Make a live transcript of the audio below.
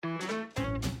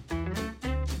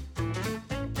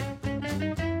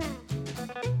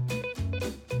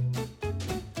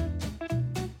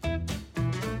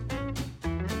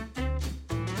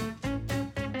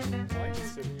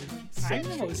I'm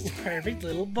the most perfect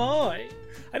little boy.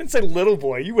 I didn't say little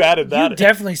boy. You added that. You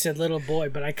definitely said little boy,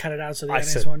 but I cut it out so the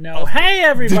audience said- won't know. Hey,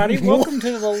 everybody. Welcome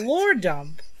to the Lore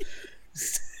Dump.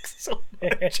 So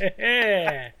much.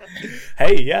 Welcome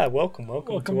Hey, yeah, welcome to our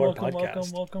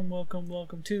podcast.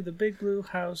 welcome to the Big Blue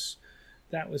House.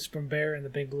 That was from Bear in the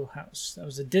Big Blue House. That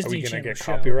was a Disney Are we Channel gonna get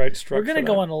show. copyright struck? We're going to for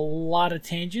go that? on a lot of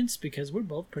tangents because we're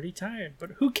both pretty tired,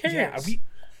 but who cares? Yeah,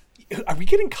 are we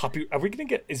getting copy? Are we gonna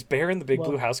get? Is Bear in the Big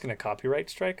Blue House gonna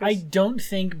copyright strike us? I don't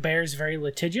think Bear's very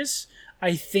litigious.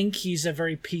 I think he's a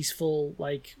very peaceful,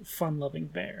 like, fun-loving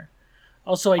bear.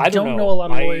 Also, I don't know a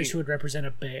lot of lawyers who would represent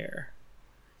a bear.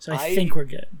 So I think we're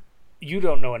good. You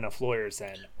don't know enough lawyers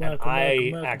then. Welcome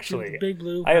and to actually, the Big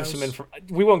Blue I have House. some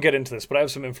we won't get into this, but I have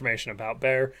some information about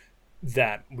Bear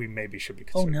that we maybe should be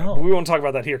concerned no. about. But we won't talk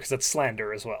about that here because that's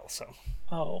slander as well. So.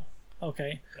 Oh,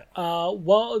 okay.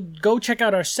 Well, go check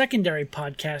out our secondary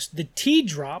podcast, The Tea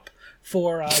Drop,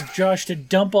 for Josh to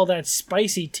dump all that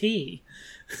spicy tea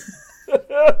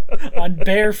on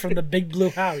Bear from the Big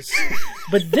Blue House.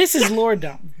 But this is Lore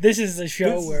Dump. This is the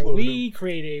show where we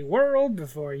create a world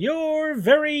before your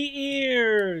very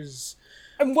ears.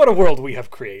 And what a world we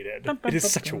have created. It is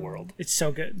such a world. It's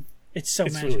so good. It's so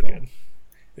It's magical. really good.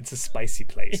 It's a spicy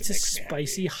place. It's a makes me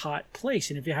spicy, hot place.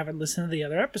 And if you haven't listened to the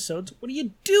other episodes, what are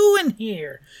you doing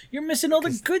here? You're missing all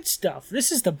the good stuff.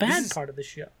 This is the bad part of the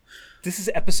show. This is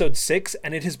episode 6,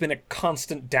 and it has been a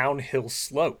constant downhill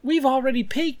slope. We've already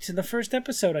peaked in the first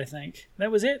episode, I think.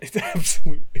 That was it.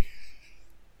 Absolutely.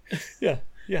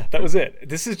 Yeah, that was it.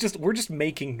 We're just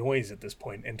making noise at this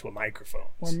point into a microphone.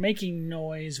 We're making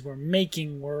noise. We're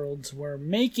making worlds. We're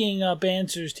making up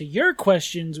answers to your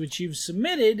questions, which you've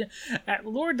submitted at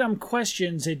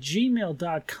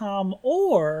loredumpquestions@gmail.com,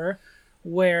 or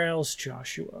where else,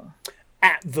 Joshua?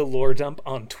 At the Lore Dump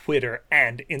on Twitter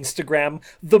and Instagram,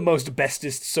 the most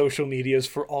bestest social medias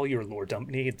for all your Lore Dump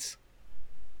needs.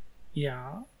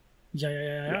 Yeah.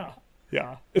 Yeah,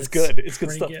 it's good. It's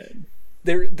good stuff. Good.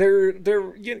 They're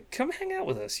come hang out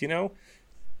with us,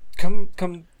 Come,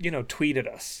 tweet at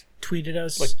us. Tweet at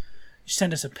us.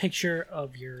 Send us a picture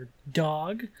of your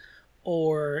dog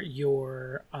or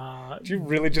your... You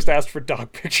really just asked for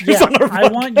dog pictures on our podcast? I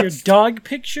want your dog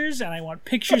pictures, and I want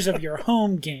pictures of your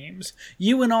home games.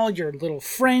 You and all your little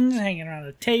friends hanging around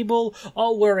a table,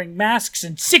 all wearing masks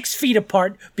and 6 feet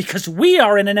apart, because we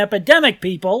are in an epidemic,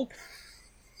 people.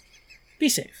 Be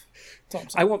safe.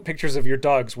 I want pictures of your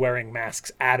dogs wearing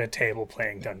masks at a table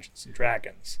playing Dungeons and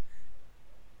Dragons.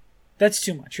 That's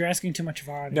too much. You're asking too much of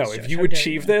our audience. No, if Josh. you How dare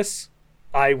achieve this,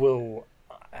 I will,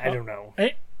 don't know,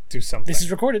 do something. This is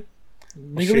recorded.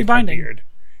 Legally shave my binding. beard.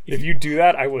 If you do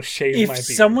that, I will shave my beard. If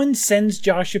someone sends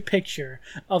Josh a picture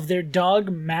of their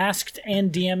dog masked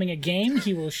and DMing a game,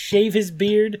 he will shave his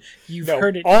beard. You've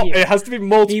heard it here. It has to be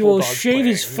multiple He will dogs shave playing,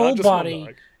 his full not just one body.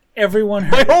 dog. Everyone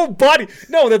heard My it. whole body.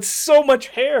 No, that's so much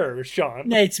hair, Sean.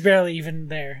 No, it's barely even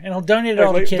there. And he'll donate it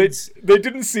all to Like, kids. They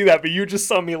didn't see that, but you just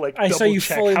saw me I saw you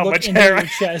double-check fully how look much into hair your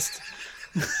chest.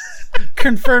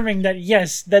 Confirming that,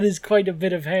 yes, that is quite a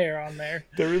bit of hair on there.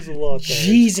 There is a lot there.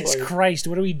 Jesus Christ,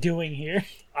 what are we doing here?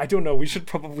 I don't know. We should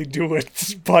probably do a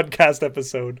podcast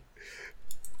episode.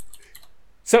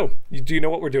 So, do you know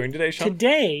what we're doing today, Sean?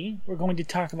 Today, we're going to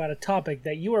talk about a topic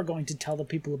that you are going to tell the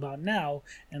people about now,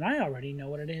 and I already know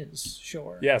what it is,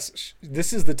 sure. Yes,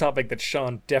 this is the topic that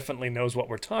Sean definitely knows what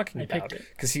we're talking about, picked it.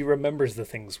 because he remembers the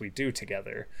things we do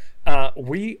together. Do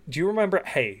you remember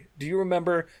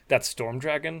that storm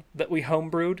dragon that we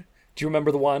homebrewed? Do you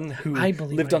remember the one who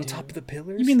lived on top of the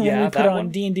pillars? You mean the one we put that on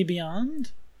D&D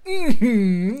Beyond?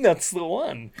 That's the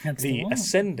one. That's the the one.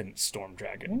 Ascendant Storm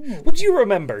Dragon. Ooh. What do you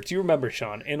remember? Do you remember,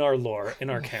 Sean, in our lore,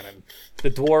 in our canon, the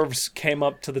dwarves came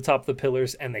up to the top of the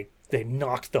pillars and they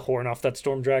knocked the horn off that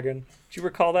Storm Dragon? Do you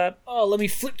recall that? Oh, let me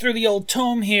flip through the old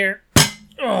tome here.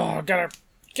 Oh, gotta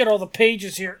get all the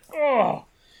pages here. Oh.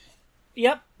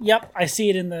 Yep. I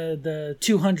see it in the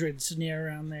 200s near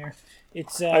around there.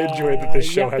 It's. I enjoy that this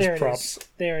show has there props.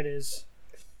 There it is.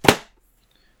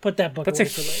 Put that book That's away a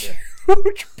for later.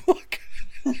 huge book.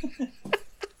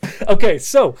 Okay,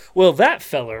 so, that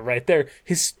fella right there,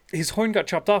 his horn got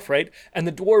chopped off, right? And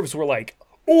the dwarves were like,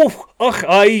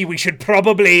 aye, we should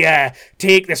probably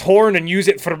take this horn and use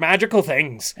it for magical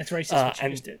things. That's racist what you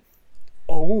just did.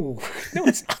 Oh, no,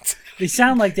 it's not. They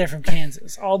sound like they're from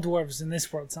Kansas. All dwarves in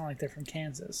this world sound like they're from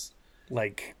Kansas.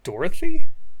 Like Dorothy?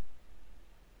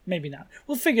 Maybe not.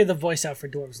 We'll figure the voice out for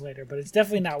dwarves later, but it's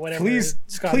definitely not whatever. Please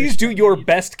Scottish do your need.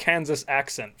 best Kansas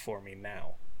accent for me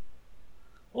now.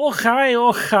 Oh hi,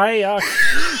 oh.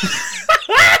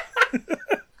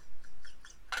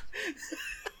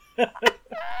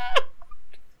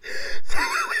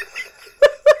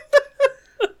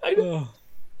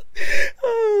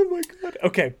 Oh my god.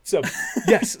 Okay, so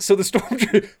yes, so the storm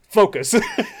focus.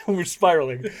 We're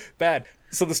spiraling. Bad.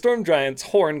 So the storm giant's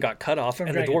horn got cut off,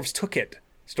 and Dragon. the dwarves took it.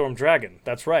 Storm Dragon.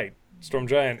 That's right. Storm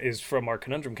Giant is from our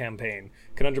Conundrum campaign,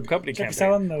 Conundrum Company Check us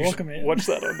campaign. out on the You should Welcome In. Watch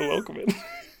that on the Welcome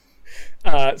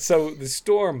In. So the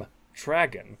Storm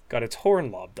Dragon got its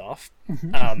horn lobbed off,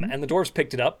 and the dwarves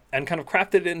picked it up and kind of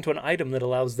crafted it into an item that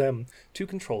allows them to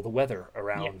control the weather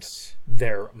around Yes.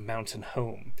 their mountain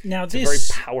home. Now It's a very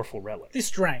this powerful relic. this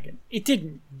dragon, it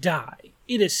didn't die.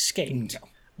 It escaped,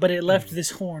 but it left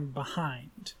this horn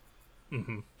behind.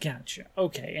 Gotcha.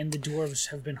 Okay, and the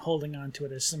dwarves have been holding on to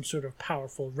it as some sort of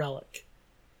powerful relic.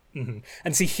 And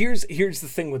see, here's the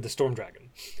thing with the Storm Dragon.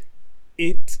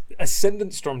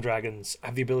 Ascendant Storm Dragons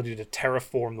have the ability to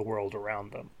terraform the world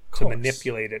around them, to Course.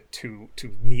 manipulate it to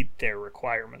meet their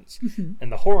requirements.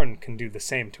 And the horn can do the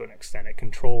same to an extent. It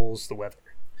controls the weather.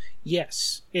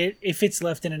 Yes, if it's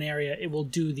left in an area, it will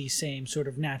do the same sort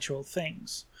of natural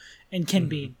things, and can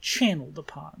be channeled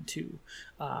upon to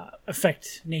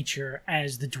affect nature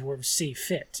as the dwarves see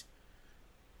fit,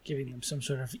 giving them some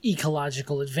sort of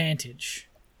ecological advantage.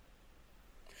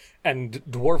 And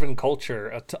dwarven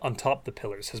culture on top of the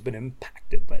pillars has been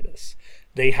impacted by this.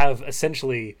 They have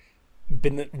essentially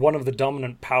been one of the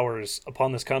dominant powers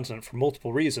upon this continent for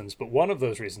multiple reasons, but one of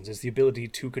those reasons is the ability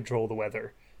to control the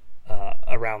weather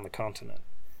around the continent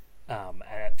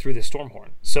through the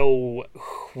Stormhorn. So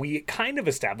we kind of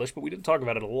established, but we didn't talk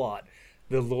about it a lot,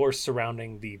 the lore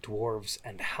surrounding the dwarves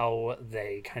and how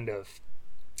they kind of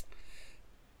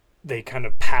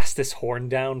pass this horn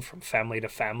down from family to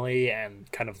family,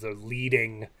 and kind of the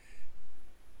leading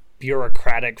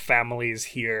bureaucratic families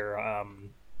here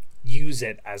use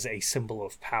it as a symbol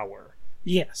of power.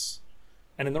 Yes.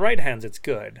 And in the right hands, it's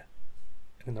good.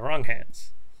 And in the wrong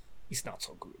hands, it's not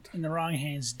so good. In the wrong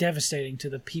hands, devastating to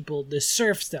the people, the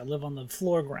serfs that live on the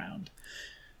floor ground.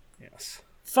 Yes.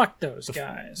 Fuck those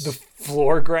guys. The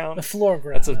floor ground. The floor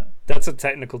ground. That's a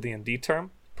technical D&D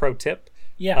term. Pro tip.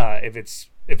 Yeah. If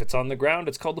it's on the ground,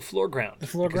 it's called the floor ground. The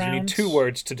floor because you need ground. 2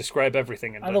 words to describe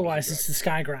everything in Dungeons Otherwise, and it's the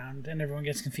sky ground, and everyone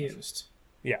gets confused.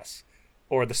 Yes.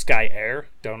 Or the sky air.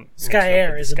 Don't mix it Sky up with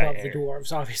air the is sky above air. the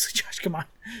dwarves, obviously, Josh. Come on.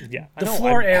 Yeah. I The know,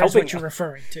 floor I'm air is helping- what you're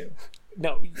referring to.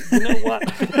 No, you know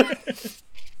what?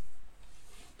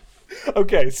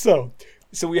 Okay, so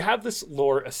we have this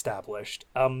lore established.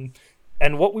 And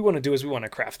what we want to do is we want to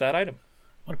craft that item.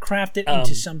 Or craft it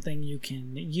into something you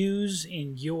can use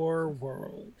in your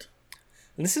world.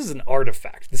 And this is an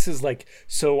artifact. This is like,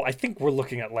 so I think we're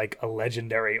looking at like a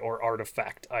legendary or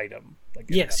artifact item. Like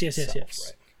in Yes. and of itself,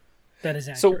 right? That is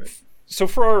So, accurate. so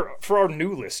for our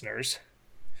new listeners,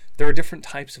 there are different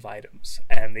types of items,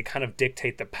 and they kind of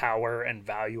dictate the power and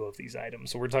value of these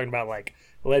items. So we're talking about like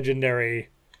legendary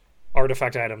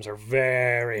artifact items are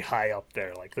very high up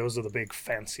there. Like those are the big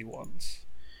fancy ones.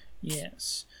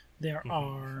 Yes. There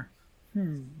are...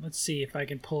 let's see if I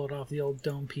can pull it off the old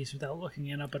dome piece without looking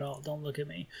it up at all. Don't look at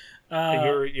me.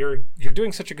 You're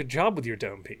doing such a good job with your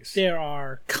dome piece. There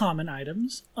are common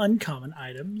items, uncommon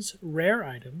items, rare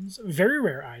items, very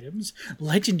rare items,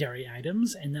 legendary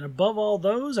items, and then above all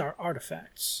those are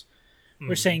artifacts.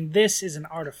 We're saying this is an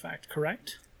artifact,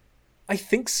 correct? I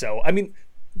think so. I mean,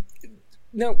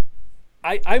 no,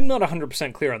 I'm not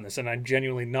 100% clear on this, and I'm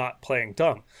genuinely not playing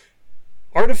dumb.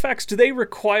 Artifacts, do they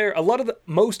require...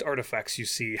 most artifacts you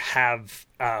see have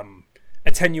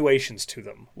attenuations to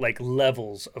them, like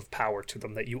levels of power to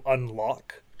them that you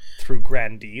unlock through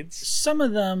grand deeds? Some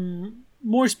of them,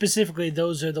 more specifically,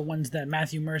 those are the ones that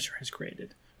Matthew Mercer has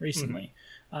created recently.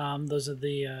 Those are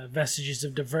the vestiges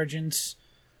of divergence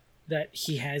that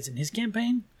he has in his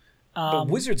campaign. But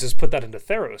Wizards has put that into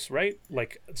Theros, right?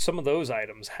 Like, some of those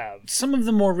items have... Some of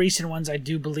the more recent ones, I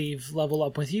do believe, level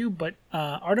up with you, but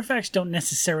artifacts don't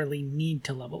necessarily need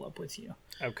to level up with you.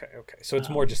 Okay. So it's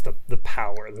more just the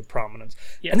power, the prominence.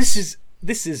 Yes. And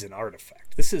this is an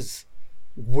artifact. This is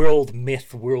world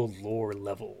myth, world lore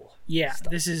level. Yeah, stuff.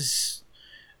 this is...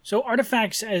 So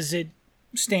artifacts, as it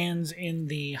stands in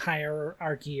the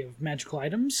hierarchy of magical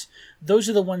items, those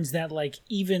are the ones that, like,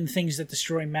 even things that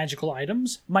destroy magical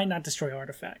items might not destroy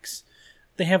artifacts.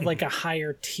 They have, like, a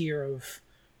higher tier of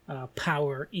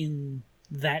power in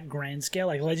that grand scale.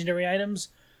 Like, legendary items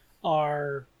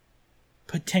are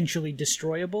potentially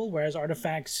destroyable, whereas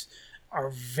artifacts are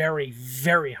very,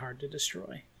 very hard to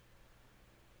destroy.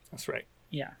 That's right.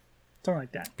 Yeah, something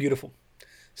like that. Beautiful.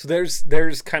 So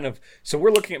there's kind of... So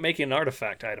we're looking at making an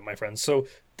artifact item, my friends. So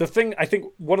the thing, I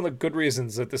think one of the good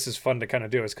reasons that this is fun to kind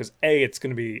of do is because, A, it's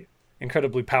going to be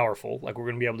incredibly powerful. Like, we're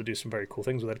going to be able to do some very cool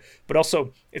things with it. But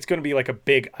also, it's going to be like a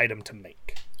big item to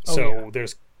make. Oh, So yeah.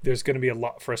 there's there's going to be a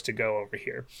lot for us to go over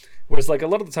here. Whereas like a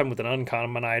lot of the time with an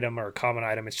uncommon item or a common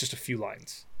item, it's just a few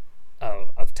lines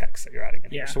of text that you're adding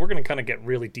in here. So we're going to kind of get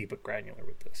really deep and granular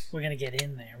with this. We're going to get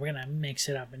in there. We're going to mix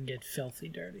it up and get filthy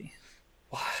dirty.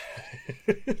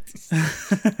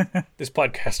 This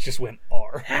podcast just went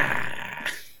R.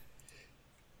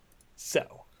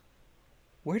 So,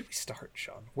 where do we start,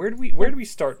 Sean? Where do we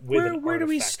start with an artifact? Where do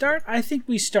we start? I think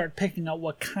we start picking out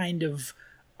what kind of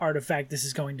artifact this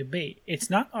is going to be. It's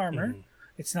not armor.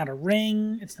 It's not a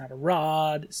ring. It's not a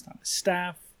rod. It's not a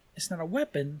staff. It's not a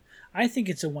weapon. I think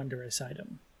it's a wondrous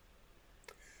item.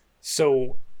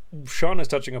 So, Sean is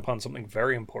touching upon something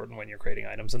very important when you're creating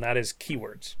items, and that is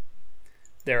keywords.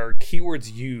 There are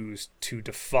keywords used to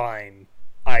define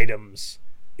items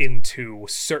into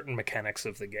certain mechanics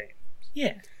of the game.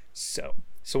 Yeah. So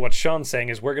what Sean's saying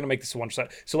is we're going to make this one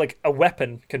side. So like a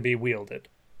weapon can be wielded,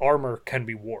 armor can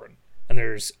be worn, and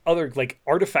there's other like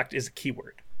artifact is a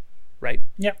keyword, right?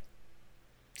 Yep.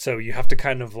 So you have to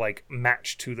kind of like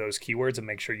match to those keywords and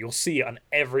make sure you'll see on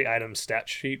every item stat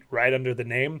sheet right under the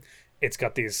name, it's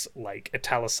got these like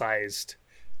italicized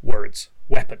words: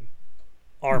 weapon,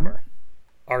 armor,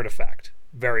 artifact,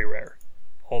 very rare,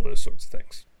 all those sorts of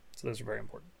things. So those are very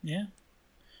important. Yeah.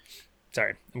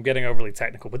 Sorry, I'm getting overly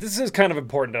technical, but this is kind of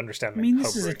important to understand. I mean,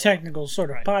 this is a technical sort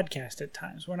of podcast at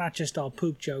times. We're not just all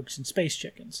poop jokes and space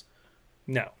chickens.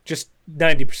 No, just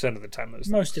 90% of the time.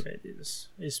 Most of it is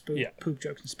poop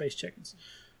jokes and space chickens.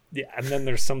 Yeah, and then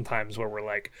there's some times where we're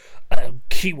like,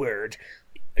 keyword.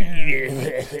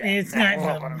 It's not in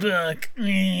the book.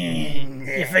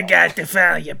 You forgot to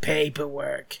file your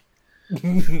paperwork.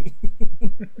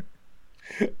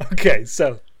 Okay,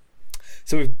 so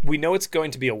we know it's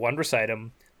going to be a wondrous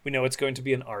item. We know it's going to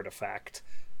be an artifact.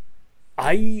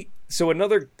 So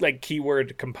another like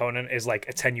keyword component is like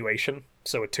attenuation,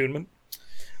 so attunement.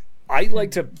 I'd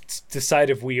like to decide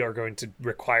if we are going to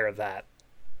require that.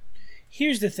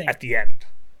 Here's the thing. At the end.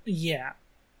 Yeah.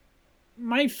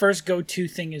 My first go-to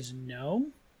thing is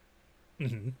no.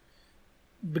 Mm-hmm.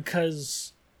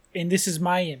 Because, and this is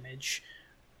my image,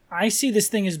 I see this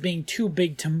thing as being too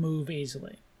big to move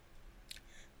easily.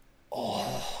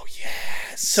 Oh,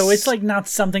 yes. So it's like not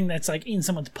something that's like in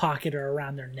someone's pocket or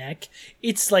around their neck.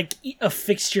 It's like a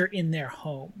fixture in their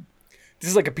home. This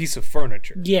is like a piece of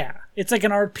furniture. Yeah. It's like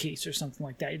an art piece or something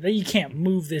like that. You can't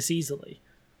move this easily.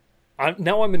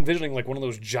 Now I'm envisioning like one of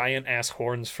those giant ass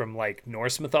horns from like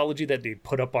Norse mythology that they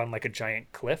put up on like a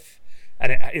giant cliff,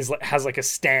 and it has like a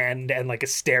stand and like a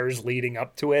stairs leading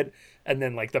up to it, and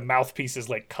then like the mouthpiece is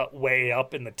like cut way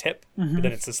up in the tip, but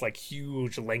then it's this like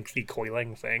huge lengthy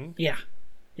coiling thing. Yeah,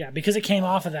 because it came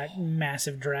off of that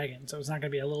massive dragon, so it's not going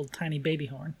to be a little tiny baby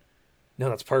horn. No,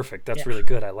 that's perfect. That's really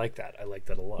good. I like that. I like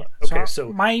that a lot. Yeah. Okay,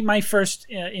 so my first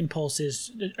impulse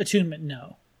is attunement.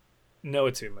 No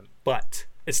attunement, but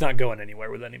it's not going anywhere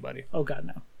with anybody. Oh God,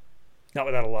 no. Not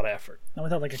without a lot of effort. Not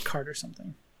without like a cart or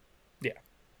something. Yeah.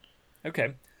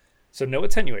 Okay. So no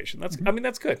attenuation. That's I mean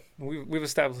that's good. We've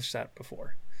established that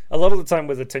before. A lot of the time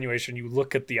with attenuation, you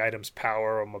look at the item's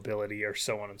power or mobility or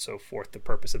so on and so forth, the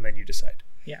purpose, and then you decide.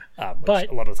 Yeah. But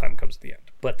a lot of the time comes at the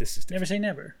end. But this is different. Never say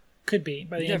never. Could be.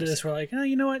 By the end of this, we're like, oh,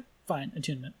 you know what? Fine.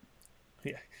 Attunement.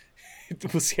 Yeah.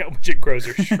 We'll see how much it grows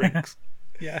or shrinks.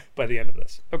 Yeah. By the end of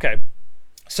this. Okay.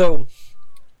 So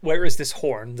where is this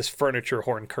horn, this furniture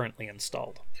horn, currently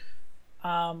installed?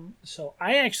 So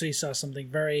I actually saw something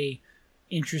very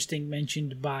interesting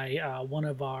mentioned by one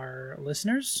of our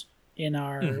listeners in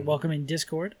our Welcome In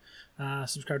Discord.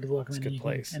 Subscribe to the Welcome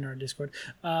In our Discord.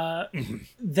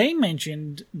 They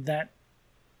mentioned that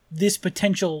this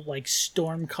potential like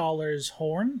Stormcaller's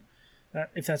horn,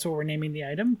 if that's what we're naming the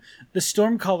item, the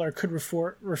Stormcaller could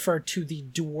refer to the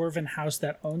dwarven house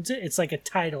that owns it. It's like a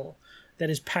title that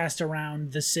is passed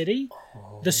around the city.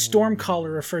 The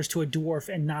Stormcaller refers to a dwarf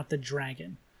and not the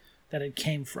dragon that it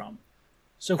came from.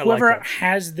 So whoever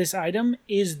has this item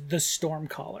is the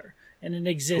Stormcaller, and it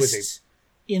exists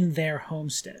in their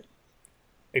homestead.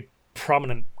 A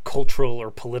prominent cultural or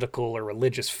political or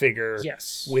religious figure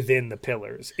within the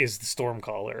pillars is the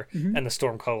Stormcaller, and the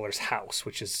Stormcaller's house,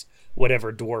 which is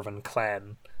whatever dwarven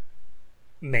clan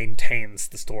maintains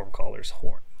the Stormcaller's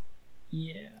horn.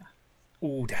 Yeah.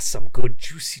 Ooh, that's some good,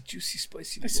 juicy,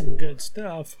 spicy. That's some good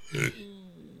stuff.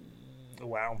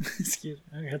 Wow. Excuse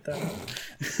me, I got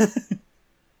that.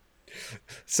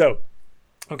 So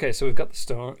we've got the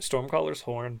Stormcaller's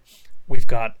horn. We've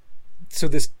got so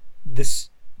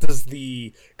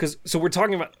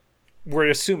we're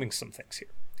assuming some things here.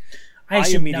 I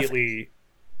immediately.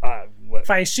 If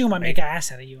I assume, I make an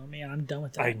ass out of you and me, and I'm done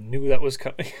with that. I knew that was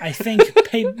coming. I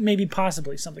think maybe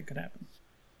possibly something could happen.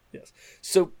 Yes.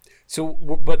 So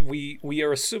But we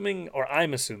are assuming, or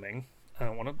I'm assuming, I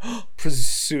don't want to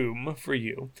presume for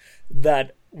you,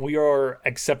 that we are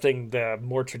accepting the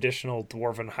more traditional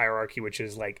dwarven hierarchy, which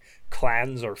is like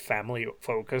clans or family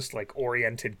focused, like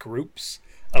oriented groups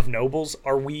of nobles.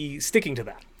 Are we sticking to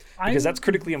that? Because that's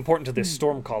critically important to this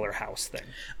Stormcaller house thing.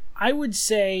 I would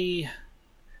say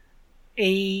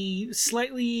a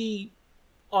slightly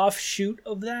offshoot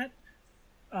of that,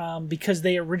 because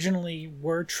they originally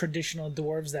were traditional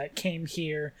dwarves that came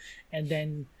here and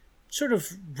then sort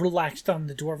of relaxed on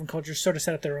the dwarven culture, sort of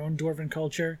set up their own dwarven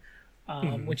culture,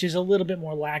 which is a little bit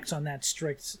more lax on that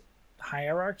strict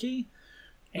hierarchy.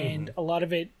 And a lot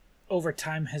of it over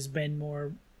time has been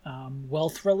more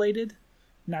wealth related,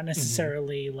 not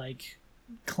necessarily like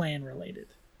clan related,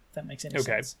 if that makes any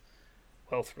sense.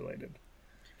 Wealth related.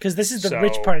 Because this is the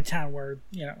rich part of town where,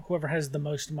 whoever has the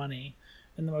most money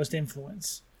and the most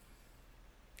influence.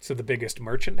 So the biggest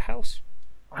merchant house?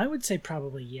 I would say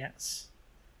probably yes.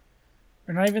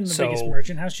 Or not even the biggest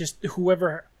merchant house, just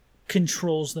whoever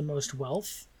controls the most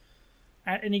wealth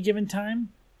at any given time.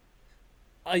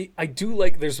 I do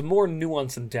like, there's more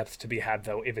nuance and depth to be had,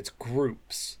 though, if it's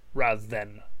groups rather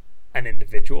than an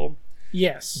individual.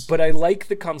 Yes. But I like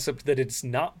the concept that it's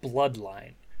not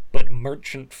bloodline, but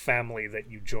merchant family that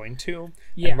you join to.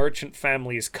 Yeah. And merchant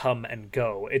families come and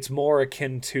go. It's more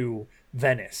akin to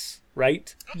Venice,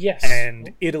 right? Yes.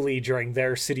 And Italy during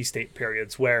their city-state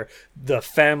periods, where the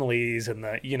families and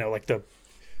the, like the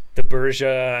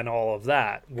Borgia and all of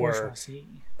that were...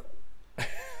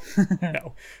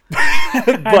 No.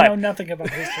 I know nothing about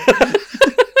history.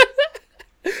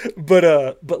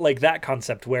 But like that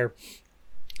concept where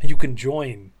you can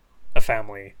join a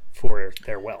family for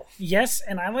their wealth. Yes,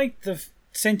 and I like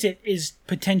since it is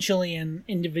potentially an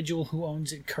individual who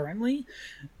owns it currently,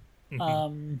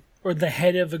 or the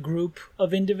head of a group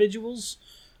of individuals.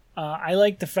 I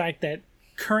like the fact that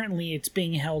currently it's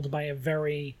being held by a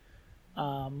very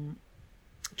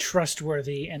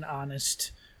trustworthy and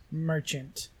honest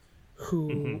merchant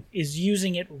who is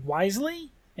using it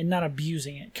wisely and not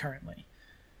abusing it currently.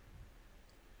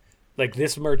 Like,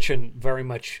 this merchant very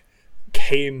much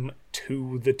came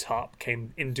to the top,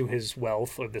 came into his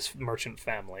wealth, or this merchant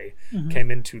family came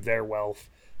into their wealth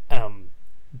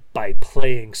by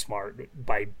playing smart,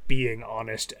 by being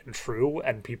honest and true,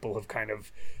 and people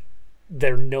have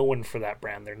they're known for that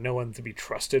brand. They're known to be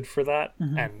trusted for that,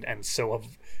 and so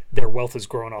their wealth has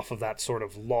grown off of that sort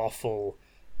of lawful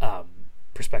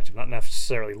perspective. Not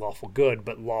necessarily lawful good,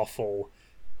 but lawful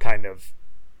kind of...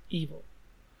 evil.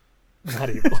 Not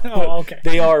evil. Oh, okay.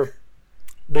 They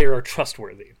are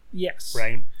trustworthy. Yes.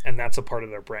 Right? And that's a part of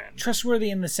their brand.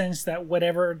 Trustworthy in the sense that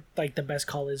whatever like the best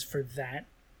call is for that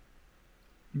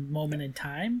moment in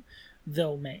time,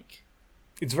 they'll make.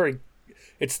 It's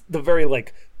the very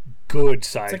like good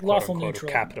side, it's like quote lawful unquote, neutral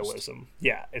of capitalism. Almost.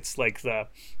 Yeah, it's like the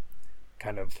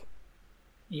kind of...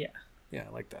 Yeah. Yeah,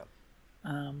 I like that.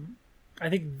 I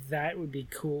think that would be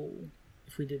cool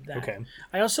if we did that. Okay.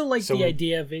 I also like the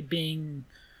idea of it being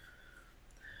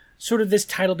sort of this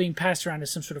title being passed around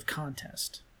as some sort of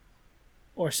contest.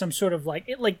 Or some sort of like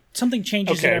something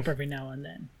changes it up every now and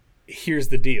then. Here's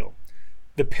the deal.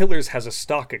 The Pillars has a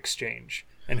stock exchange,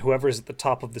 and whoever's at the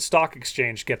top of the stock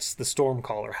exchange gets the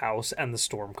Stormcaller house and the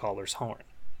Stormcaller's horn.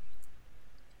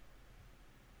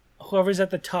 Whoever's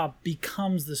at the top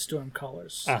becomes the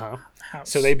Stormcaller's house.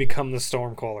 So they become the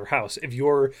Stormcaller house. If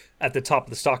you're at the top of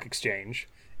the stock exchange,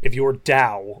 if you're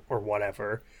Dow or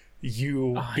whatever,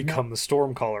 you become the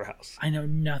Stormcaller house. I know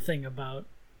nothing about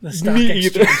the stock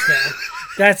exchange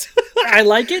though. I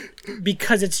like it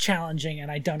because it's challenging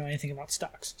and I don't know anything about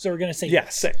stocks. So we're going to say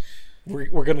yes.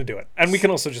 We're going to do it. And we can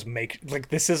also just make... Like,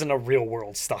 this isn't a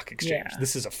real-world stock exchange. Yeah.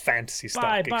 This is a fantasy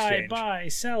stock exchange. Buy,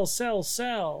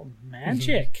 sell.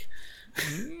 Magic.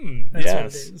 That's what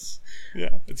it is.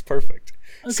 Yeah, it's perfect.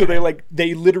 Okay. So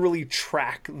they literally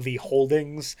track the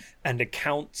holdings and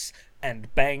accounts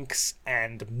and banks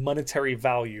and monetary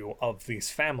value of these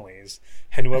families.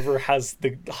 And whoever has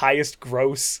the highest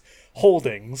gross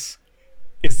holdings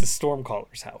is the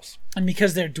Stormcaller's house. And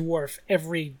because they're dwarf,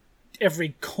 every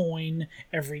coin,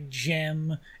 every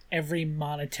gem, every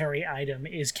monetary item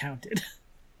is counted.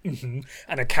 And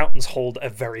accountants hold a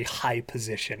very high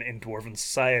position in Dwarven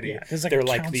society. Yeah, they're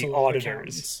like the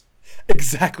auditors.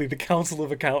 Exactly, the Council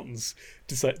of Accountants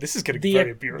decide. This is getting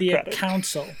very bureaucratic. The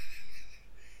council.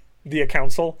 The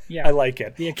council? Yeah. I like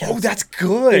it. Oh, that's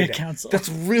good. The council. That's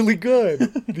really good.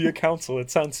 The council. It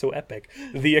sounds so epic.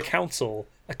 The council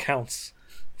accounts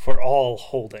for all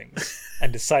holdings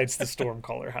and decides the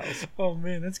Stormcaller house. Oh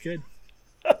man, that's good.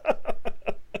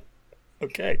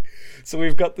 Okay, so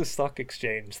we've got the stock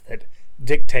exchange that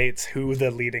dictates who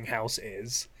the leading house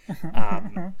is,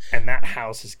 and that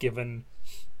house is given.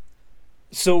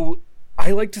 So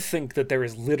I like to think that there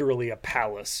is literally a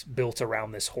palace built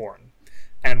around this horn,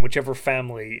 and whichever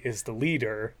family is the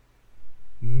leader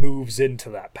moves into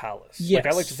that palace. Yes.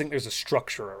 Like, I like to think there's a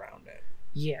structure around it.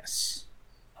 Yes.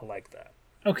 I like that.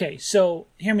 Okay, so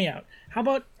hear me out. How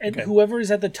about whoever is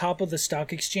at the top of the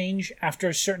stock exchange after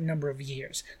a certain number of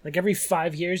years? Like every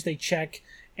 5 years they check,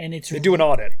 and They do an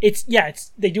audit.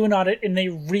 They do an audit and they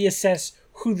reassess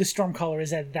who the Stormcaller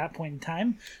is at that point in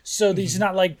time. So there's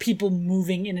not like people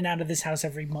moving in and out of this house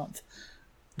every month.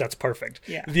 That's perfect.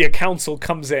 Yeah. The council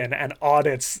comes in and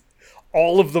audits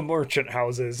all of the merchant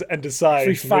houses and decides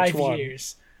Every 5 which one.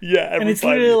 years. Yeah, every And it's 5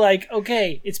 literally years. like,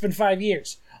 okay, it's been 5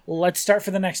 years. Let's start for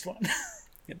the next one.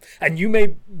 And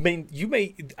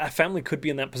a family could be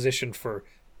in that position for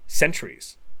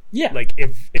centuries. Yeah. Like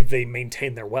if they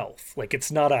maintain their wealth. Like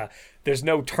there's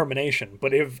no termination,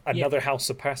 but if another house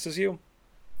surpasses you,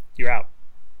 you're out.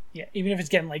 Yeah, even if it's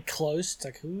getting like close, it's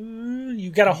like, ooh, you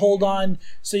got to hold on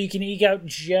so you can eke out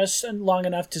just long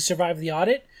enough to survive the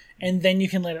audit, and then you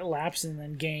can let it lapse and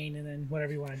then gain and then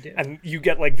whatever you want to do. And you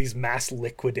get like these mass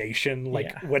liquidation.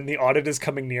 Like when the audit is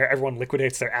coming near, everyone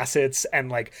liquidates their assets, and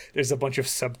like there's a bunch of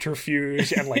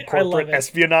subterfuge and like I love corporate it.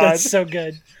 espionage. That's so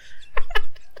good.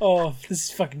 Oh, this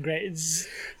is fucking great. It's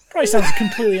probably sounds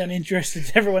completely uninteresting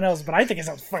to everyone else, but I think it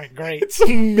sounds fucking great. It's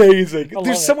amazing. love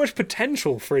There's so it. much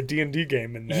potential for a D&D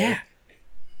game in there. Yeah.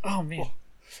 Oh man,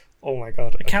 Oh my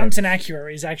god. Okay. accountants and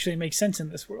actuaries actually make sense in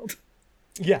this world.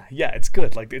 Yeah, it's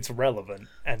good. Like it's relevant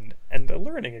and a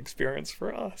learning experience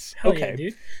for us. Hell okay. yeah,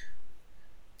 dude.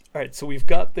 All right, so we've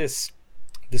got this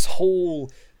whole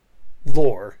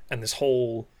lore and this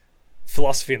whole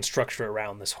philosophy and structure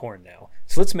around this horn now.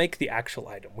 So let's make the actual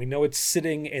item. We know it's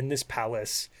sitting in this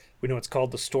palace. We know it's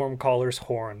called the Stormcaller's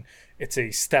horn. It's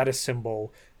a status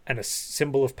symbol and a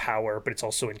symbol of power, but it's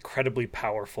also incredibly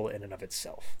powerful in and of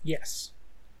itself. Yes.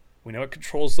 We know it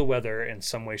controls the weather in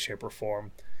some way, shape, or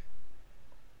form.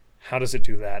 How does it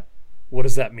do that? What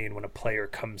does that mean when a player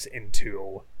comes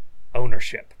into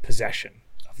ownership, possession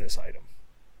of this item?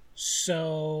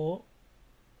 So,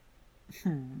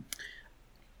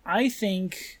 I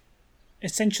think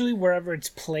essentially wherever it's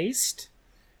placed,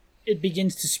 it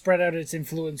begins to spread out its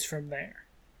influence from there.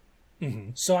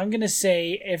 Mm-hmm. So I'm going to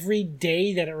say every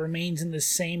day that it remains in the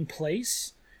same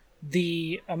place,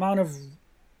 the amount of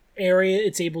area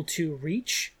it's able to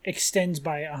reach extends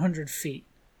by 100 feet.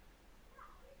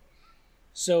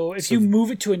 So if you move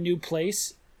it to a new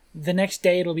place, the next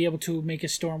day it'll be able to make a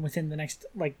storm within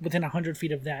within 100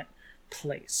 feet of that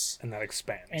place. And that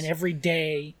expands. And every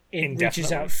day it reaches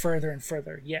Indefinitely? out further and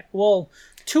further. Yeah. Well,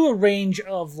 to a range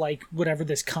of like whatever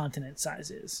this continent size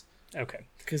is. Okay.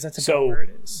 Because that's about So, where it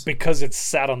is. because it's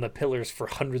sat on the pillars for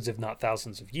hundreds, if not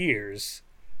thousands of years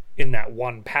in that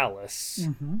one palace,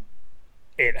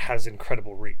 it has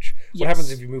incredible reach. What Yes.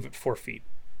 happens if you move it 4 feet?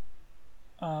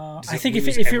 I it think if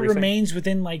lose it everything? remains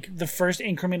within like the first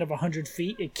increment of 100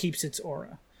 feet, it keeps its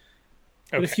aura.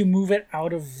 But Okay. if you move it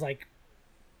out of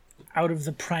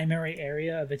the primary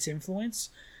area of its influence,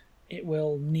 it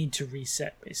will need to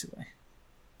reset basically.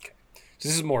 So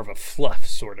this is more of a fluff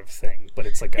sort of thing, but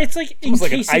it's like It's like in almost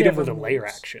like an case it item ever with a layer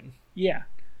moves. action. Yeah,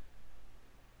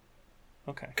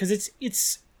 Okay. because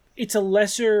it's a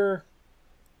lesser,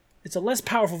 it's a less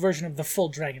powerful version of the full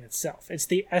dragon itself. It's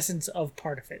the essence of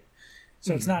part of it,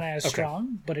 so it's not as okay.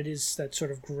 strong, but it is that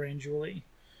sort of gradually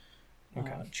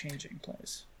changing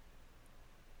place.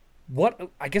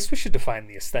 I guess we should define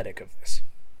the aesthetic of this.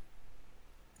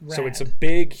 So it's a Rad.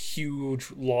 big,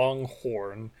 huge, long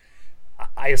horn.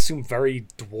 I assume very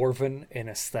dwarven in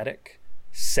aesthetic,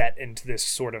 set into this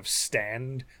sort of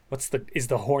stand. Is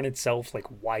the horn itself like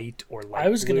white or light I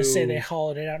was going to say blue? they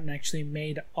hollowed it out and actually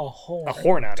made a horn. A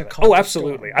horn out to of it. call Oh, the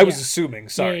absolutely. storm. I was Yeah. assuming.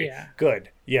 Sorry. yeah. Good.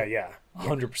 Yeah.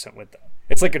 100% with that.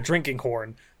 It's like a drinking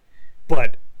horn,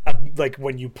 but like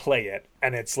when you play it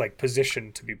and it's like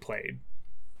positioned to be played.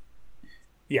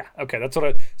 Yeah. Okay. That's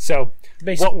what So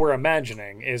Basically. what we're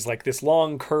imagining is like this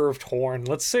long curved horn.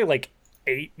 Let's say like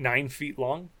 8-9 feet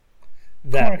long.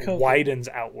 That Cornucopia. widens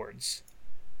outwards.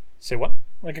 Say what?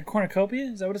 Like a cornucopia?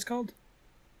 Is that what it's called?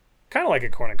 Kind of like a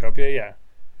cornucopia, yeah.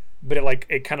 But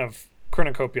it kind of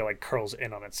cornucopia like curls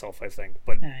in on itself, I think.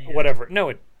 But yeah. whatever. No,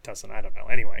 it doesn't. I don't know.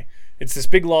 Anyway, it's this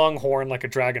big long horn like a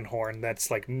dragon horn that's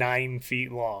like 9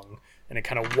 feet long, and it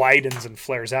kind of widens and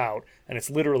flares out, and it's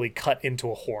literally cut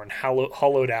into a horn,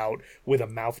 hollowed out with a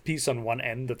mouthpiece on one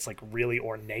end that's like really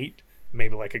ornate,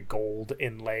 maybe like a gold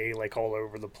inlay like all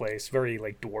over the place, very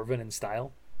like dwarven in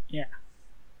style. Yeah.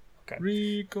 Okay.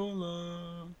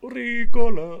 Ricola.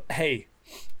 Hey,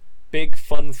 big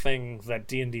fun thing that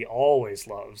D&D always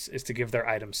loves is to give their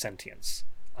items sentience.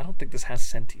 I don't think this has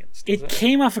sentience, does It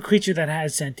came off a creature that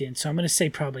has sentience, so I'm going to say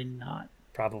probably not.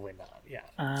 Probably not, yeah.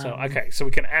 So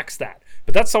we can axe that.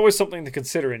 But that's always something to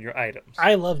consider in your items.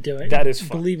 I love doing it. That is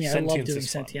fun. Believe me, Sentience I love doing is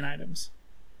fun. sentient items.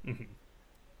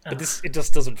 But it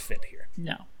just doesn't fit here.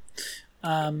 No.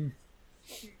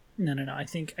 No. I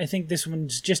think this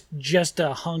one's just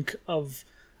a hunk of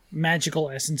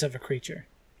magical essence of a creature.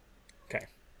 Okay.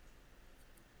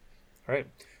 All right.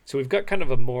 So we've got kind of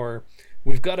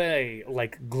we've got a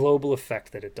like global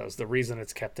effect that it does. The reason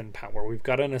it's kept in power. We've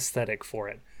got an aesthetic for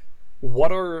it.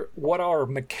 What are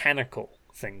mechanical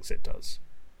things it does?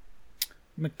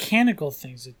 Mechanical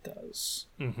things it does.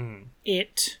 Mm-hmm.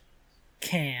 It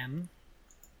can.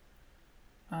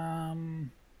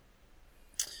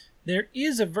 There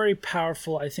is a very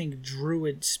powerful, I think,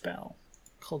 druid spell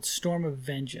called Storm of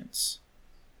Vengeance.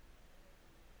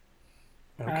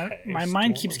 Okay, my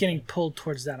mind keeps getting pulled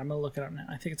towards that. I'm going to look it up now.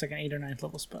 I think it's like an 8th or 9th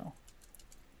level spell.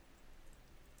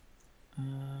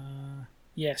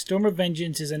 Yeah, Storm of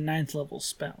Vengeance is a 9th level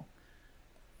spell.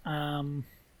 A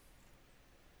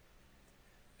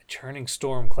churning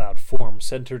storm cloud forms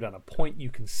centered on a point you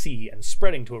can see and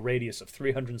spreading to a radius of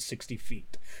 360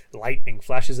 feet. Lightning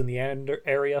flashes in the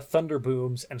area, thunder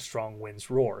booms, and strong winds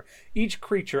roar. Each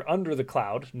creature under the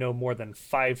cloud, no more than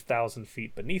 5,000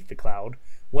 feet beneath the cloud,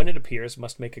 when it appears,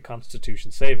 must make a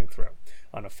Constitution saving throw.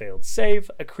 On a failed save,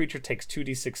 a creature takes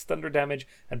 2d6 thunder damage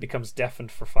and becomes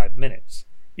deafened for 5 minutes.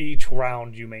 Each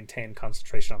round you maintain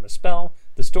concentration on the spell,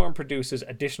 the storm produces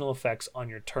additional effects on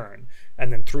your turn,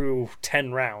 and then through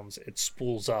 10 rounds it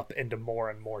spools up into more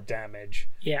and more damage.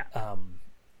 Yeah.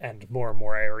 And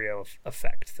more area of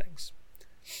effect things.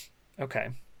 Okay.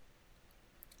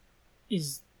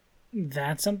 Is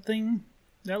that something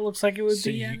that looks like it would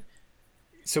be?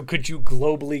 So could you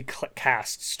globally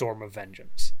cast Storm of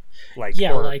Vengeance? Like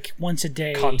once a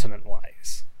day.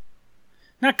 Continent-wise.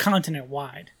 Not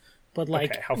continent-wide. But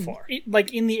okay, how far?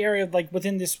 In the area, like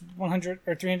within this 100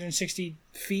 or 360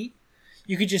 feet,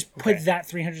 you could just put that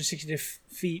 360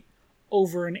 feet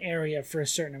over an area for a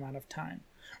certain amount of time,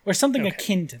 or something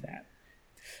akin to that.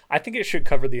 I think it should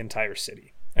cover the entire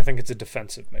city. I think it's a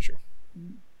defensive measure.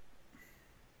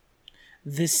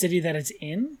 This city that it's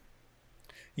in?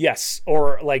 Yes,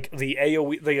 or like the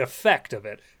AoE, the effect of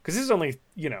it, because this is only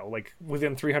like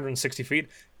within 360 feet.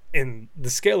 In the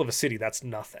scale of a city, that's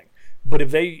nothing. But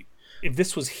if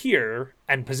this was here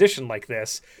and positioned like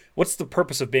this, what's the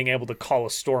purpose of being able to call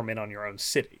a storm in on your own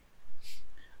city?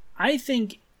 I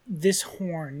think this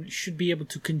horn should be able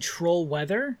to control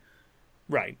weather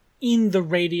right in the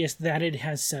radius that it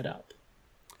has set up.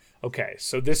 Okay,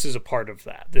 so this is a part of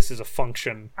that. This is a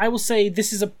function. I will say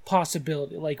this is a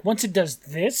possibility. Like, once it does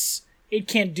this, it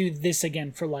can't do this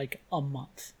again for like a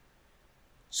month.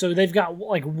 So they've got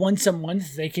like once a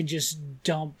month they can just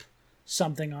dump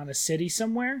something on a city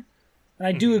somewhere. And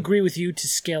I do agree with you to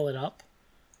scale it up.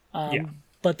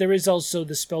 But there is also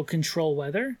the spell Control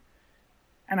Weather.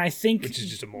 And I think... Which is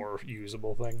just a more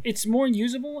usable thing. It's more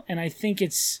usable, and I think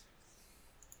it's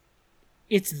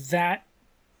that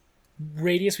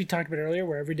radius we talked about earlier,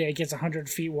 where every day it gets 100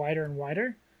 feet wider and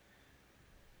wider.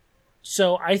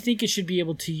 So I think it should be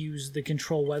able to use the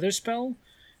Control Weather spell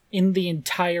in the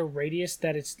entire radius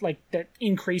that it's like that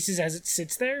increases as it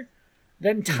sits there.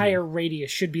 That entire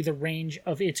radius should be the range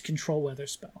of its Control Weather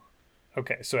spell.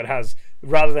 Okay, so it has,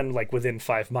 rather than like within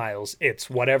 5 miles, it's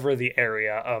whatever the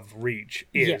area of reach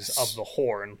is of the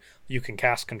horn. You can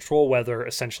cast Control Weather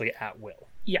essentially at will.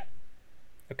 Yeah.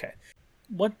 Okay.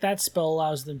 What that spell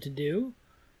allows them to do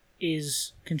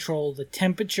is control the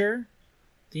temperature,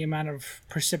 the amount of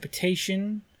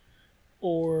precipitation,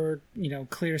 or,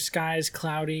 clear skies,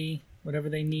 cloudy, whatever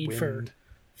they need for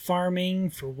farming,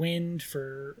 for wind,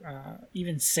 for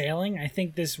even sailing. I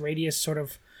think this radius sort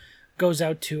of goes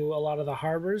out to a lot of the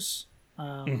harbors.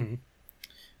 Maybe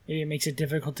it makes it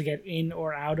difficult to get in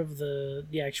or out of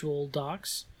the actual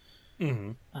docks. I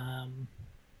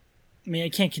mean, I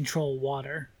can't control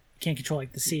water. I can't control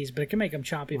the seas, but it can make them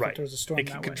choppy if it throws a storm that way.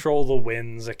 It can control the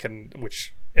winds.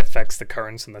 Which affects the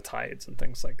currents and the tides and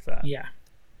things like that. Yeah.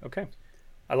 Okay.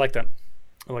 I like that.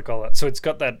 I like all that. So it's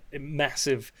got that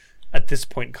massive, at this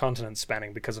point, continent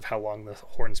spanning because of how long the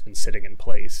horn's been sitting in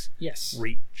place. Yes.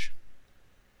 Reach.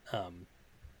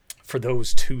 For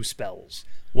those 2 spells.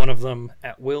 One of them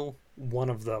at will, one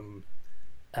of them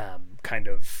kind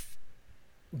of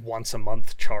once a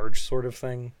month charge sort of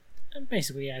thing.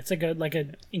 Basically, yeah. It's like a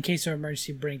in case of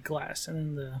emergency break glass.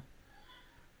 And then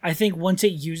I think once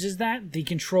it uses that, the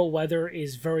Control Weather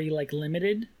is very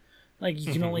limited. Like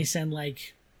you can only send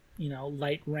like,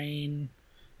 light rain,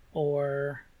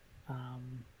 or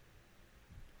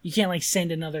you can't like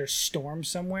send another storm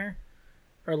somewhere,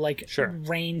 or like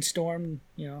rainstorm,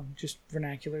 just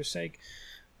vernacular's sake,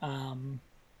 for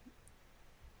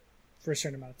a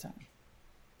certain amount of time.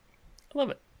 I love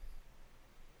it.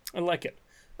 I like it.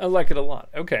 I like it a lot.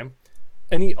 Okay.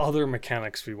 Any other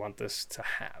mechanics we want this to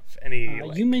have?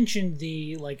 You mentioned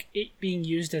it being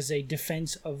used as a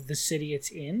defense of the city it's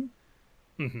in.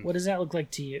 Mm-hmm. What does that look like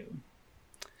to you?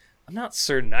 I'm not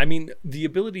certain. I mean, the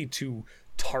ability to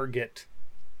target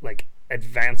like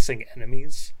advancing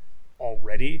enemies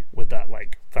already with that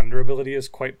like thunder ability is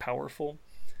quite powerful.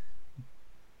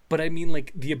 But I mean,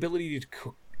 like the ability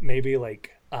to maybe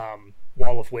like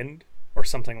Wall of Wind or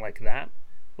something like that,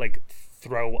 like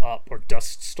throw up, or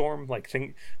Dust Storm, like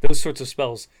those sorts of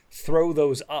spells, throw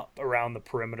those up around the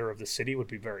perimeter of the city would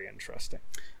be very interesting.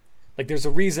 Like there's a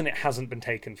reason it hasn't been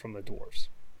taken from the dwarves.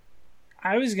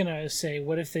 I was gonna say,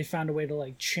 what if they found a way to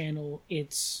like channel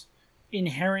its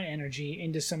inherent energy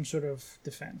into some sort of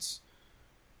defense?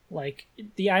 Like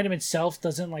the item itself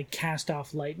doesn't like cast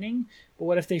off lightning, but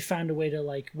what if they found a way to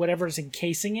like whatever's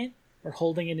encasing it or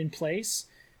holding it in place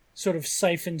sort of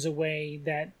siphons away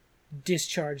that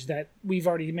discharge that we've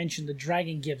already mentioned the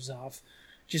dragon gives off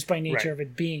just by nature of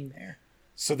it being there.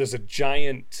 So there's a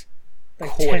giant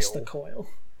like coil.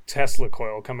 Tesla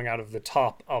coil coming out of the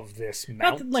top of this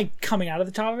mount. Not like coming out of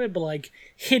the top of it, but like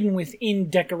hidden within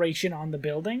decoration on the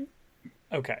building.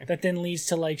 Okay. That then leads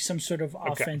to like some sort of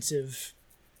offensive.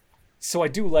 So I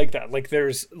do like that. Like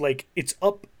there's like it's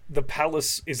up. The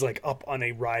palace is like up on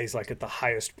a rise, like at the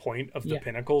highest point of the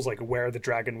pinnacles, like where the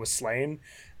dragon was slain,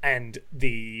 and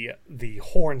the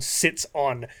horn sits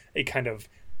on a kind of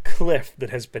cliff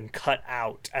that has been cut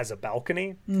out as a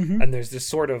balcony, and there's this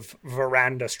sort of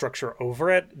veranda structure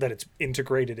over it that it's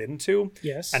integrated into.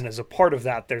 Yes. And as a part of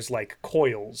that, there's like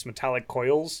coils, metallic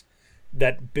coils,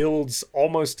 that builds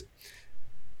almost.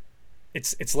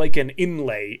 It's like an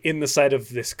inlay in the side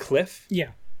of this cliff. Yeah.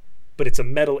 But it's a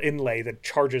metal inlay that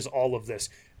charges all of this.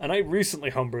 And I recently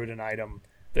homebrewed an item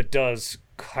that does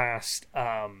cast.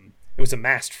 It was a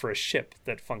mast for a ship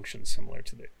that functions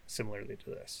similarly to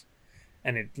this,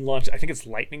 and it launched. I think it's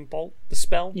Lightning Bolt, the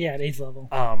spell. Yeah, at 8th level.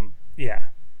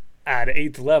 At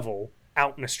 8th level,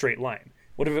 out in a straight line.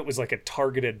 What if it was like a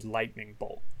targeted lightning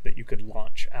bolt that you could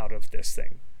launch out of this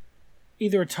thing?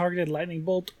 Either a targeted lightning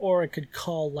bolt, or it could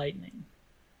call lightning.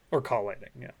 Or call lightning.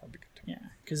 Yeah, that'd be good too. Yeah,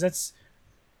 because that's.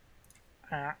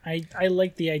 I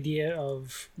like the idea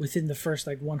of within the first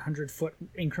like 100-foot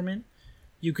increment,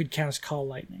 you could cast Call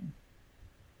Lightning.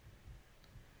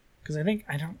 Because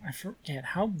I forget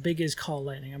how big is Call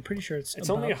Lightning. I'm pretty sure it's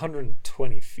only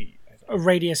 120 feet. I think. A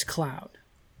radius cloud.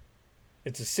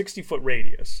 It's a 60-foot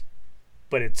radius,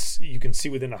 but you can see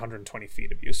within 120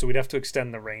 feet of you. So we'd have to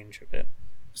extend the range a bit.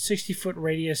 60-foot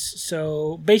radius.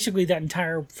 So basically, that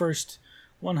entire first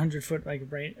 100-foot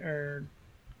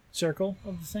circle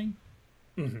of the thing.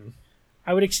 Mm-hmm.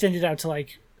 I would extend it out to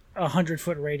like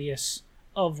 100-foot radius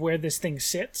of where this thing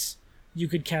sits. You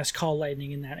could cast Call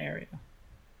Lightning in that area.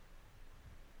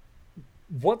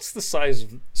 What's the size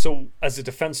of... So, as a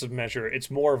defensive measure, it's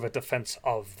more of a defense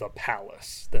of the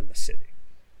palace than the city.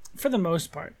 For the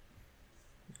most part.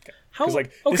 Because,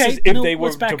 this is if they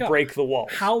were to break the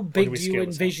walls. How big do you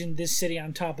envision this city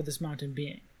on top of this mountain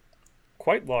being?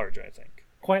 Quite large, I think.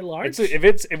 Quite large?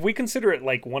 If we consider it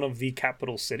like one of the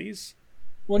capital cities...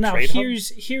 Well, now,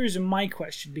 here's my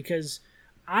question, because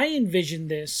I envision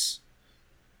this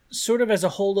sort of as a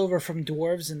holdover from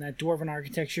dwarves and that dwarven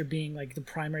architecture being like the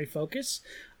primary focus.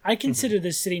 I consider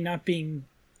this city not being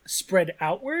spread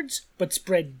outwards, but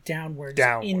spread downwards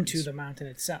into the mountain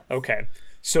itself. Okay.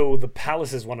 So the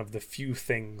palace is one of the few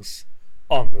things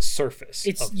on the surface.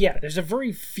 There's a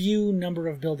very few number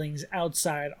of buildings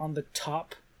outside on the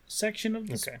top section of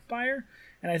the spire.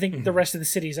 And I think the rest of the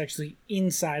city is actually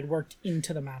inside, worked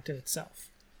into the mountain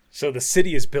itself. So the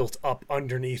city is built up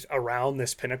underneath around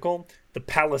this pinnacle. The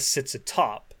palace sits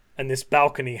atop, and this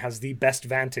balcony has the best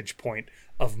vantage point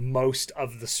of most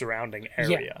of the surrounding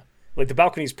area. Yeah. Like the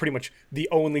balcony is pretty much the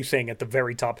only thing at the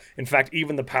very top. In fact,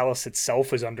 even the palace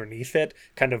itself is underneath it,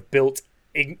 kind of built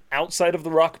outside of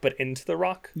the rock, but into the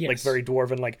rock. Yes. Like very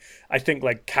dwarven. Like I think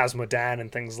like Casmodan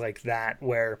and things like that,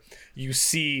 where you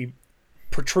see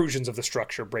protrusions of the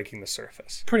structure breaking the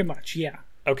surface. Pretty much, yeah.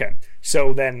 Okay,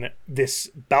 so then this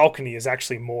balcony is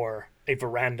actually more a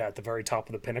veranda at the very top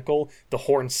of the pinnacle. The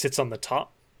horn sits on the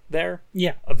top there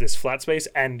of this flat space,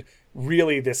 and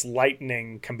really this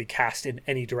lightning can be cast in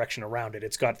any direction around it.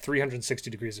 It's got 360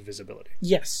 degrees of visibility.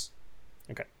 Yes.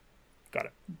 Okay, got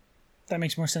it. That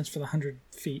makes more sense for the 100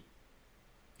 feet.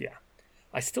 Yeah.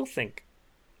 I still think,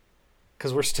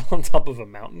 because we're still on top of a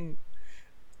mountain,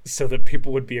 so that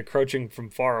people would be approaching from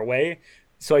far away.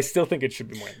 So I still think it should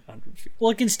be more than 100 feet.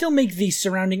 Well, it can still make the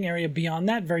surrounding area beyond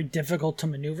that very difficult to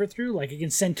maneuver through. Like, it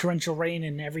can send torrential rain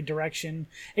in every direction.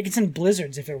 It can send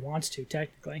blizzards if it wants to,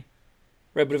 technically.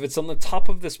 Right, but if it's on the top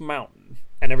of this mountain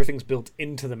and everything's built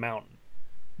into the mountain,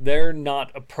 they're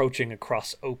not approaching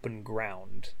across open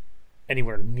ground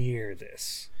anywhere near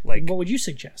this. Like, what would you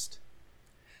suggest?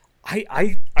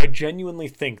 I genuinely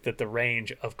think that the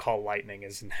range of Call Lightning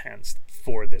is enhanced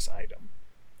for this item.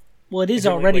 Well, it is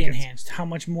already enhanced. How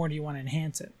much more do you want to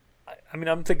enhance it? I mean,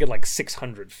 I'm thinking like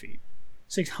 600 feet.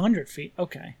 600 feet?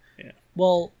 Okay. Yeah.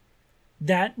 Well,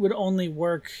 that would only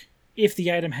work if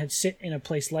the item had sit in a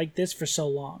place like this for so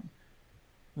long.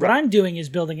 What I'm doing is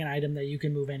building an item that you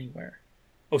can move anywhere.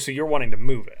 Oh, so you're wanting to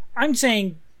move it. I'm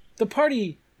saying the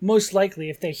party, most likely,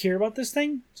 if they hear about this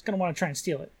thing, is going to want to try and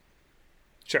steal it.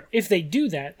 Sure. If they do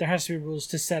that, there has to be rules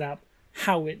to set up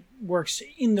how it works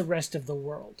in the rest of the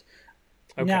world.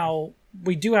 Okay. Now,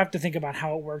 we do have to think about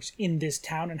how it works in this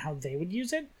town and how they would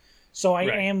use it. So I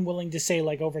am willing to say,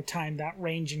 like, over time, that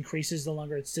range increases the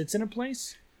longer it sits in a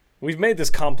place. We've made this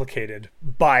complicated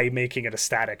by making it a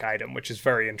static item, which is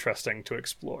very interesting to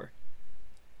explore.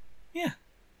 Yeah.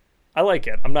 I like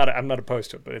it. I'm not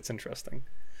opposed to it, but it's interesting.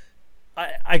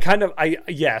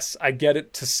 Yes, I get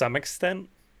it to some extent.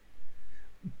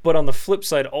 But on the flip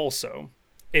side also,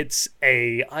 it's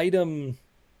a item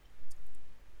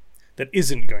that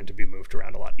isn't going to be moved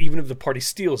around a lot. Even if the party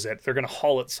steals it, they're going to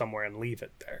haul it somewhere and leave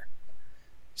it there.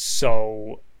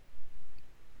 So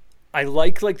I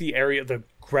like the area, the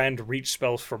grand reach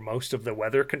spells for most of the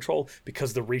weather control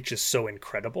because the reach is so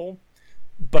incredible.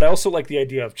 But I also like the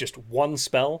idea of just one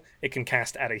spell. It can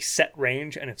cast at a set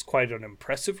range, and it's quite an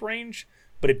impressive range,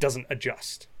 but it doesn't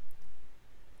adjust.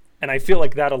 And I feel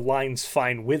like that aligns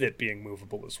fine with it being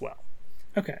movable as well.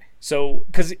 Okay. So,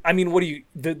 because, I mean,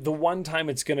 the one time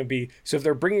it's going to be, so if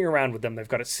they're bringing around with them, they've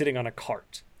got it sitting on a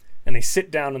cart, and they sit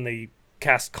down and they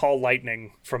cast Call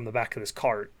Lightning from the back of this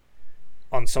cart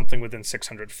on something within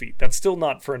 600 feet. That's still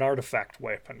not, for an artifact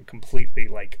weapon, completely,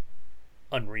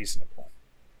 unreasonable.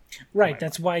 Right,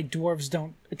 that's why dwarves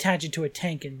don't attach it to a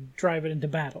tank and drive it into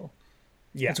battle.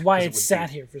 Yeah. That's why it's sat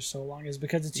here for so long, is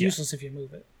because it's useless if you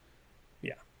move it.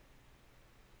 Yeah.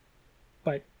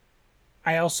 But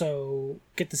I also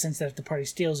get the sense that if the party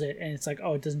steals it and it's like,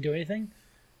 oh, it doesn't do anything,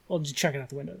 well, just chuck it out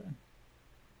the window then.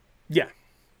 Yeah.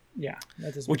 Yeah.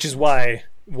 That doesn't Which is why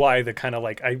the kind of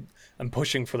I'm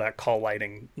pushing for that Call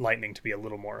Lightning to be a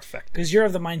little more effective. Because you're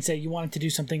of the mindset you want it to do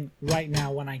something right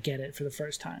now when I get it for the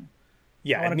first time.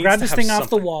 Yeah, I want to grab this thing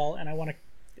off the wall and I want to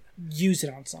use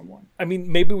it on someone. I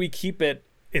mean, maybe we keep it.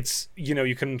 It's,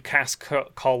 you can cast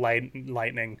Call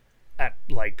Lightning at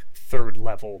 3rd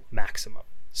level maximum,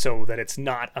 so that it's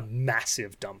not a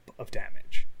massive dump of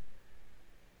damage.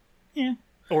 Yeah.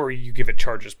 Or you give it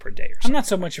charges per day or something. I'm not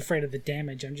so much afraid of the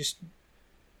damage. I'm just,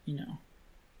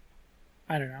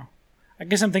 I don't know. I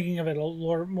guess I'm thinking of it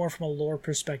more from a lore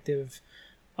perspective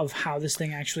of how this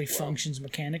thing actually functions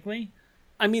mechanically.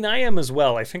 I mean, I am as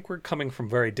well. I think we're coming from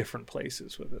very different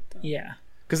places with it, though. Yeah.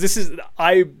 Because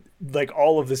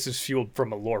all of this is fueled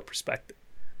from a lore perspective.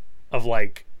 Of,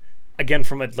 again,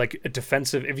 from a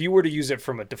defensive... If you were to use it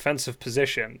from a defensive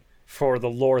position for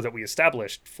the lore that we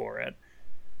established for it,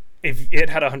 if it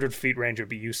had 100 feet range, it would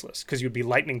be useless. Because you'd be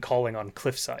lightning calling on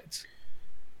cliff sides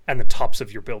and the tops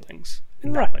of your buildings.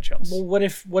 And not much else. Well, what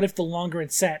if the longer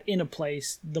it sat in a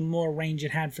place, the more range it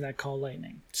had for that Call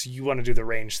Lightning? So you want to do the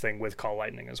range thing with Call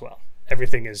Lightning as well.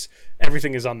 Everything is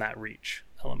on that reach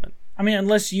element. I mean,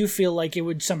 unless you feel like it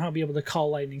would somehow be able to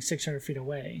Call Lightning 600 feet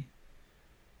away.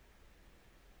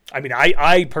 I mean,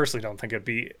 I personally don't think it'd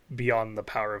be beyond the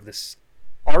power of this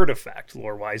artifact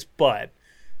lore-wise, but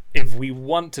if we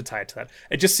want to tie it to that,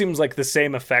 it just seems like the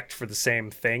same effect for the same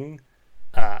thing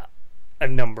a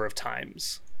number of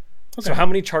times. Okay. So how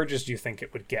many charges do you think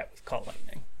it would get with Call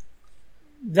Lightning?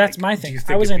 That's my thing.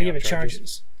 I was going to give it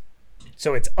charges.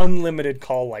 So it's unlimited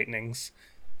Call Lightnings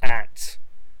at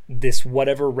this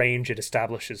whatever range it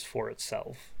establishes for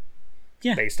itself.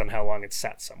 Yeah. Based on how long it's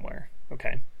sat somewhere.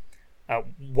 Okay.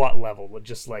 What level? Would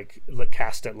just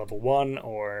cast at level 1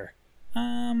 or?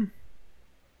 I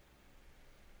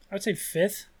would say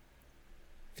 5th.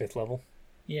 5th level?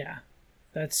 Yeah.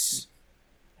 That's,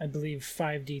 I believe,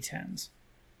 5d10s.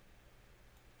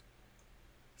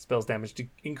 Spells damage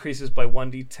increases by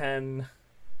 1d10.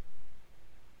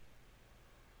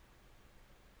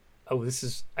 Oh, this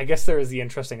is... I guess there is the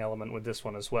interesting element with this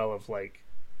one as well of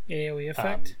AoE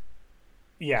effect?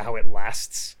 Yeah, how it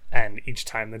lasts, and each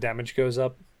time the damage goes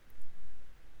up.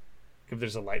 if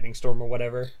there's a lightning storm or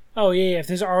whatever. Oh yeah, if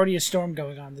there's already a storm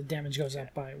going on, the damage goes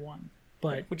up by 1.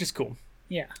 But which is cool.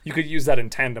 yeah, You could use that in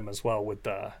tandem as well with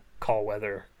the call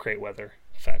weather, create weather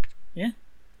effect. yeah,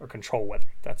 Or control weather.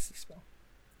 That's the spell.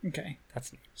 okay.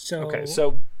 That's neat. So Okay,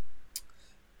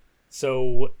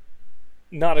 so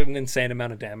not an insane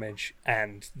amount of damage,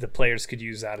 and the players could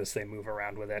use that as they move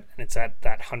around with it. And it's at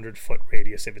that 100-foot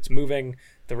radius. If it's moving,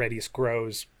 the radius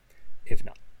grows. If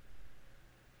not.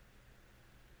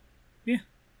 yeah.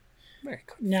 Very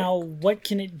good. Now, what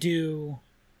can it do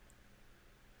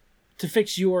to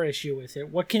fix your issue with it?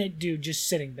 What can it do just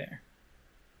sitting there?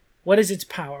 What is its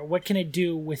power? What can it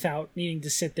do without needing to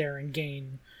sit there and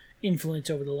gain influence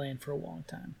over the land for a long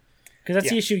time? Because that's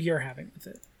the issue you're having with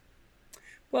it.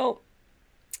 Well,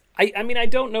 I mean, I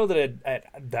don't know that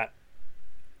that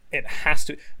it has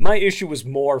to. My issue was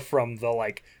more from the,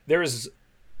 like,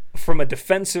 from a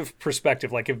defensive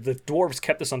perspective, like, if the dwarves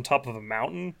kept this on top of a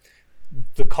mountain,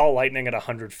 the call lightning at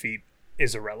 100 feet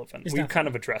is irrelevant. We've kind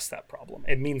of addressed that problem.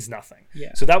 It means nothing.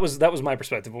 Yeah. So that was my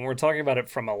perspective. When we're talking about it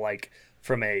from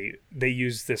they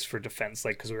use this for defense,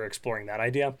 like, because we were exploring that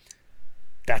idea,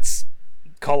 that's,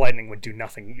 call lightning would do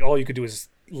nothing. All you could do is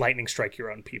lightning strike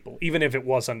your own people, even if it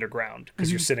was underground,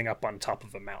 because you're sitting up on top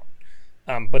of a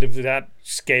mountain. But if that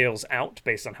scales out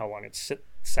based on how long it's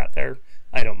sat there,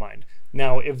 I don't mind.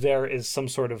 Now, if there is some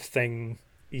sort of thing,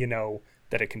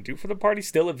 that it can do for the party,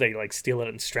 still, if they, like, steal it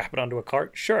and strap it onto a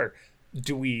cart, sure.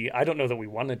 I don't know that we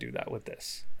want to do that with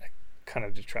this. It kind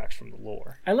of detracts from the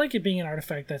lore. I like it being an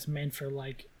artifact that's meant for,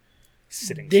 like,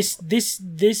 Sitting.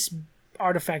 This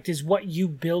artifact is what you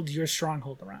build your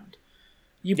stronghold around.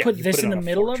 You put this in the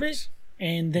middle of it,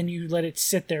 and then you let it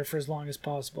sit there for as long as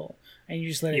possible, and you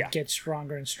just let it get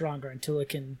stronger and stronger until it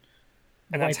can.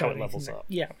 And that's how it levels up.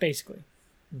 Yeah, basically.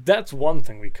 That's one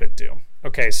thing we could do.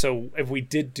 Okay, so if we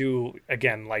did do,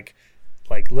 again, like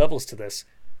levels to this,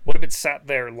 what if it sat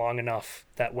there long enough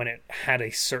that when it had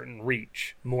a certain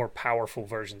reach, more powerful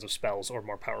versions of spells or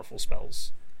more powerful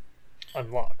spells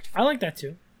unlocked? I like that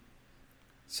too.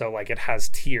 So, like, it has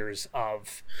tiers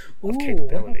of What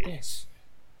capability. about this?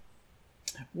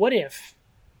 What if,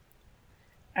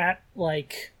 at,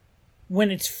 like,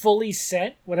 when it's fully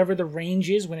set, whatever the range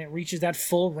is, when it reaches that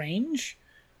full range,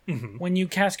 when you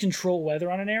cast control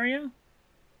weather on an area,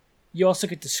 you also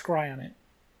get to scry on it.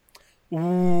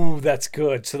 Ooh, that's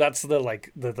good. So that's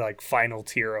the final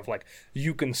tier of, like,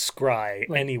 you can scry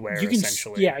anywhere,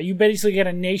 essentially. Yeah, you basically get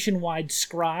a nationwide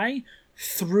scry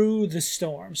through the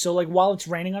storm. So, like, while it's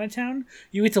raining on a town,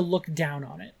 you get to look down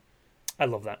on it. I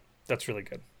love that. That's really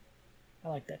good. I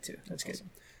like that too. That's good. Awesome.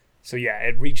 So yeah,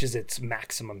 it reaches its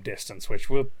maximum distance, which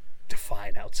we'll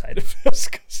define outside of this.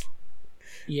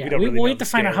 Yeah, we'll really have to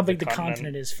find out how big the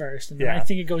continent is first, and then I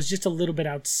think it goes just a little bit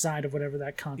outside of whatever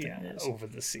that continent is. Over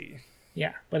the sea.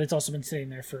 Yeah, but it's also been sitting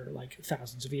there for, like,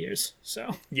 thousands of years.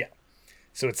 So yeah,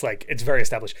 so it's like it's very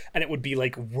established, and it would be,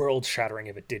 like, world-shattering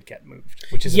if it did get moved.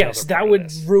 Which is that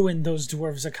would ruin those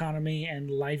dwarves' economy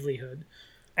and livelihood,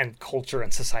 and culture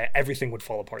and society. Everything would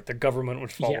fall apart. The government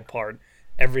would fall apart.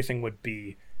 Everything would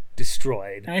be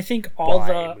destroyed. And I think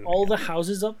all the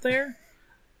houses up there,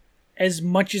 as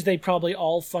much as they probably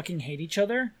all fucking hate each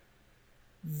other,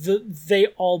 they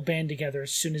all band together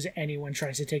as soon as anyone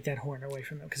tries to take that horn away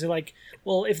from them. Because they're like,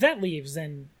 well, if that leaves,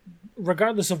 then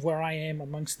regardless of where I am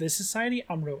amongst this society,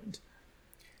 I'm ruined.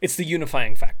 It's the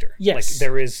unifying factor. Yes.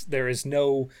 Like, there is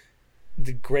no...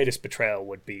 The greatest betrayal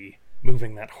would be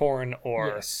moving that horn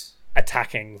or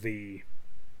attacking the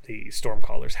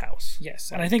Stormcaller's house.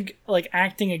 Yes, and I think, like,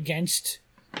 acting against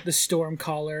the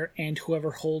Stormcaller and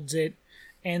whoever holds it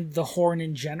and the horn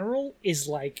in general is,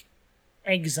 like,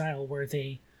 exile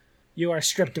worthy. You are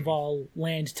stripped of all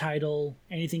land title.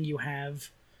 Anything you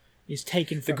have is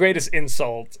taken from you. The greatest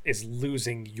insult is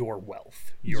losing your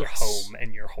wealth, your home,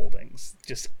 and your holdings.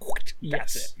 Just,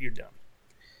 that's it. You're done.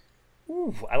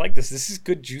 Ooh, I like this. This is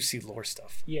good, juicy lore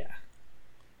stuff. Yeah.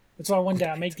 That's why one day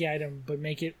I'll make the item, but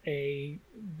make it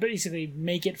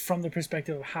from the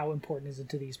perspective of how important is it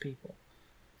to these people.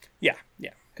 Yeah,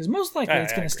 yeah. Because most likely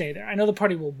it's going to stay there. I know the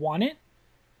party will want it,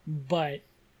 but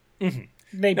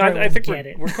they I think get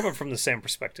it. We're coming from the same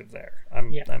perspective there.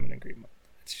 I'm in agreement.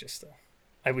 It's just,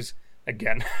 I was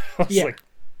like,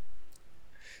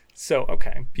 so,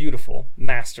 okay, beautiful,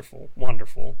 masterful,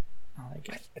 wonderful. I like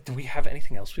it. Do we have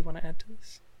anything else we want to add to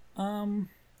this?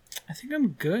 I think I'm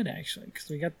good, actually, because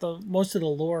we got most of the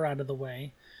lore out of the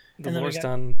way. The lore's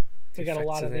done. We got a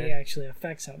lot of the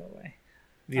effects out of the way.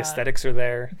 The aesthetics are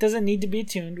there. It doesn't need to be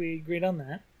attuned. We agreed on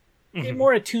that. It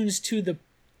more attunes to the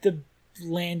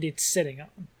land it's sitting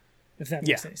on. if that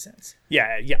makes any sense.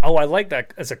 Yeah. Oh, I like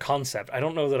that as a concept. I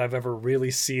don't know that I've ever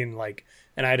really seen like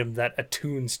an item that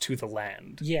attunes to the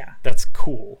land. Yeah. That's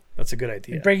cool. That's a good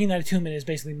idea. And breaking that attunement is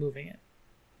basically moving it.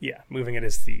 Yeah, moving it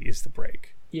is the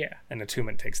break. Yeah. And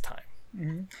attunement takes time.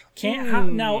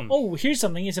 Now, here's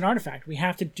something. It's an artifact. We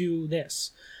have to do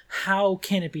this. How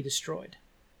can it be destroyed?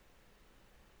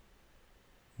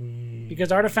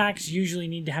 Because artifacts usually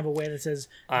need to have a way that says,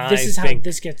 this is how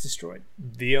this gets destroyed.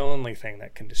 The only thing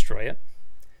that can destroy it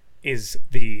is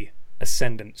the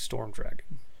Ascendant Storm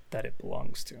Dragon that it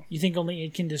belongs to. You think only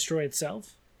it can destroy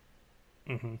itself?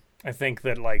 Mm-hmm. I think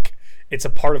that, like, it's a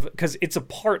part of... Because it's a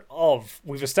part of...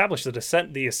 We've established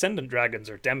that the Ascendant Dragons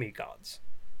are demigods.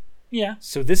 Yeah.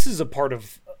 So this is a part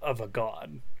of a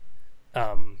god.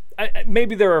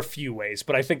 Maybe there are a few ways,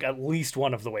 but I think at least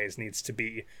one of the ways needs to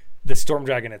be the Storm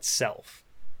Dragon itself.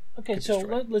 Okay, so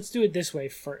let's do it this way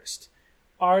first.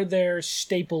 Are there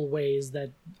staple ways that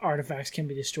artifacts can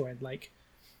be destroyed, like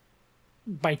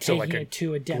by taking it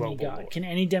to a demigod? Can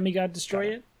any demigod destroy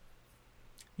it?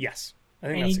 Yes. I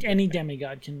think any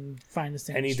demigod can find this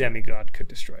thing. Any demigod could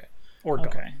destroy it. Or god.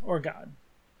 Okay, or god.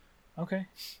 Okay.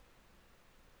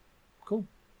 Cool.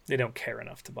 They don't care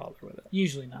enough to bother with it.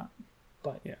 Usually not,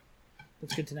 but yeah,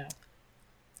 that's good to know.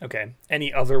 Okay.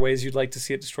 Any other ways you'd like to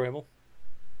see it destroyable?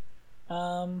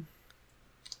 Not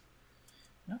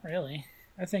really.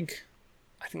 I think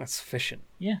that's sufficient.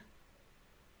 Yeah.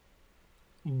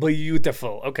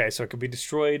 Beautiful. Okay, so it could be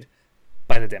destroyed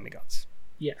by the demigods.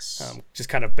 Yes. Just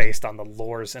kind of based on the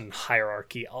lores and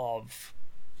hierarchy of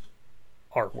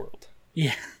our world.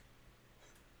 Yeah.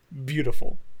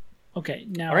 Beautiful. Okay,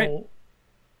 now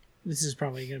this is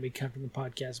probably going to be cut from the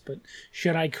podcast, but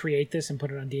should I create this and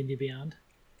put it on D&D Beyond?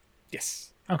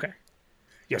 Yes. Okay.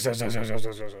 Yes. Okay, so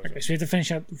we have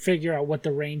to figure out what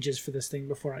the range is for this thing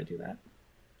before I do that.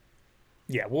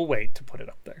 Yeah, we'll wait to put it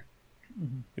up there,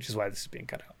 which is why this is being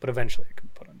cut out. But eventually it can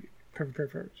be put on D&D.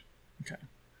 Perfect. Okay.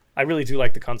 I really do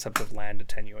like the concept of land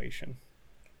attenuation.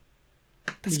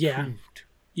 That's crude.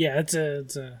 Yeah, it's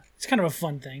kind of a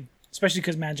fun thing, especially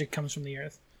because magic comes from the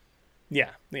earth.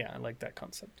 Yeah, I like that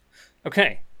concept.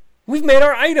 Okay, we've made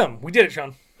our item. We did it,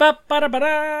 Sean.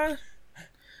 Ba-ba-da-ba-da.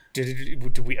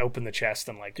 Did we open the chest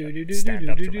and like stand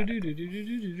up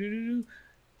dramatically?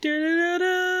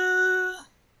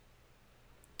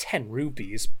 10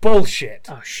 rupees? Bullshit.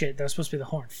 Oh shit, that was supposed to be the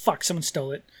horn. Fuck, someone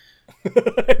stole it.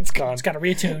 It's gone. It's got to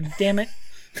reattune. Damn it.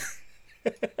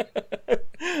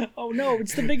 Oh no,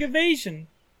 it's the big evasion.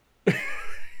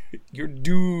 You're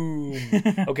doomed.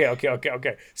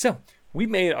 Okay. So, we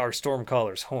made our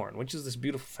Stormcaller's horn, which is this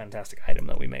beautiful, fantastic item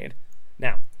that we made.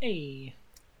 Now, hey,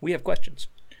 we have questions.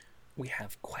 We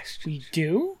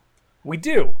do? We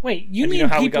do. Wait, you mean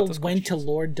people went to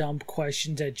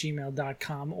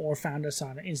loredumpquestions@gmail.com or found us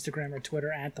on Instagram or Twitter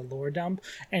 @theloredump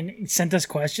and sent us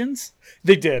questions?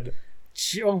 They did.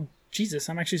 Oh, Jesus,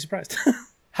 I'm actually surprised.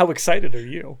 How excited are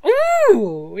you?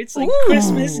 Ooh, it's like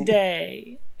Christmas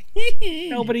Day.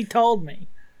 Nobody told me.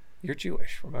 You're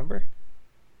Jewish, remember?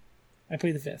 I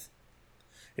plead the fifth.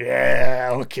 Yeah,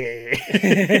 okay.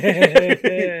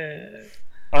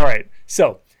 All right,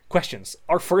 so questions.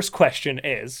 Our first question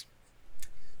is,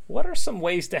 what are some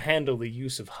ways to handle the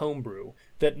use of homebrew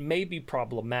that may be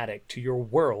problematic to your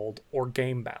world or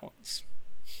game balance?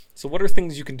 So what are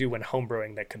things you can do when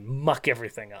homebrewing that can muck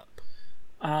everything up?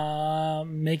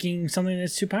 Making something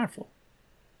that's too powerful.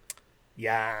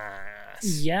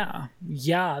 Yes. Yeah,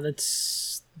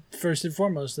 that's first and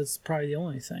foremost. That's probably the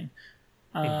only thing.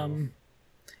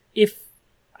 If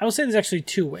I will say there's actually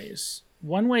two ways.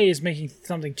 One way is making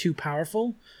something too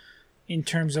powerful in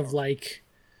terms of like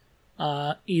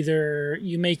either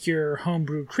you make your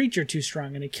homebrew creature too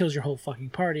strong and it kills your whole fucking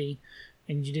party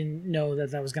and you didn't know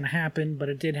that was going to happen, but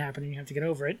it did happen and you have to get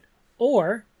over it.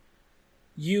 Or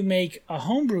you make a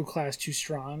homebrew class too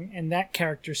strong and that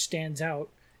character stands out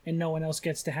and no one else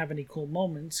gets to have any cool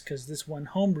moments because this one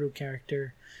homebrew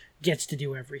character gets to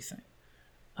do everything.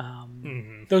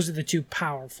 Those are the two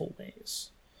powerful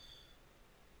ways.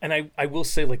 And I will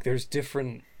say, like, there's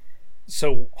different...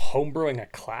 So, homebrewing a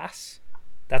class,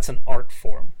 that's an art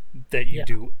form that you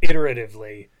do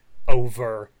iteratively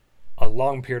over a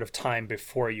long period of time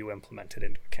before you implement it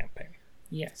into a campaign.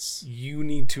 Yes. You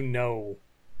need to know...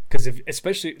 Because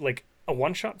especially, like, a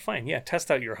one-shot, fine. Yeah, test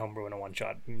out your homebrew in a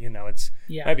one-shot. You know, it's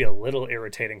might be a little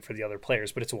irritating for the other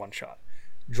players, but it's a one-shot.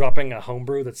 Dropping a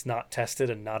homebrew that's not tested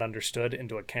and not understood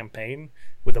into a campaign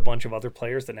with a bunch of other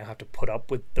players that now have to put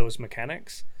up with those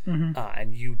mechanics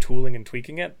and you tooling and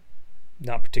tweaking it,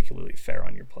 not particularly fair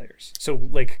on your players. So,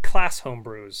 like, class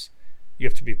homebrews, you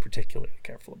have to be particularly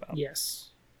careful about.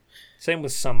 Yes. Same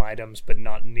with some items, but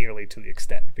not nearly to the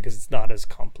extent, because it's not as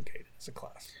complicated as a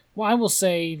class. Well, I will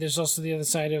say there's also the other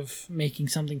side of making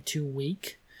something too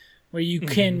weak, where you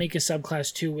can make a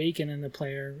subclass too weak and then the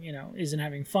player, isn't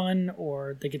having fun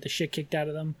or they get the shit kicked out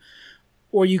of them.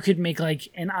 Or you could make like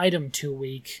an item too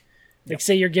weak. Like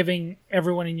say you're giving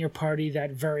everyone in your party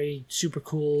that very super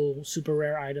cool, super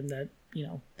rare item that,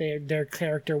 their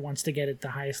character wants to get at the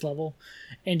highest level,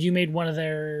 and you made one of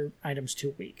their items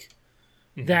too weak.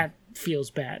 That feels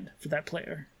bad for that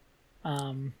player.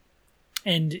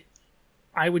 And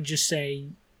I would just say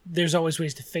there's always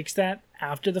ways to fix that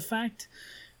after the fact.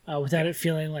 Without it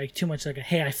feeling like too much like a,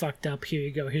 hey, I fucked up, here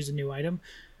you go, here's a new item.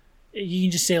 You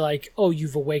can just say like, oh,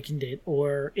 you've awakened it,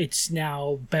 or it's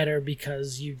now better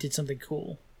because you did something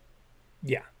cool.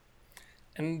 Yeah.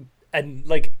 And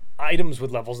like items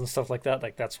with levels and stuff like that,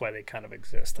 like that's why they kind of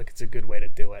exist. Like it's a good way to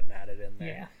do it and add it in there.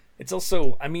 Yeah. It's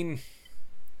also, I mean,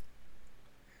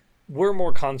 we're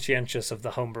more conscientious of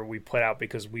the homebrew we put out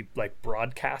because we like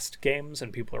broadcast games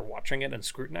and people are watching it and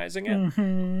scrutinizing it.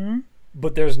 Mm-hmm.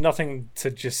 But there's nothing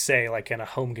to just say, like in a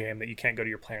home game, that you can't go to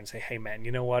your player and say, hey, man,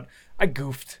 you know what? I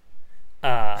goofed.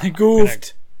 I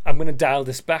goofed. I'm going to dial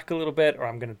this back a little bit, or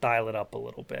I'm going to dial it up a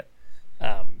little bit.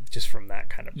 Just from that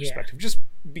kind of perspective. Just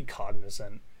be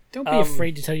cognizant. Don't be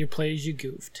afraid to tell your players you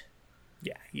goofed.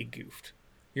 Yeah, you goofed.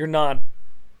 You're not...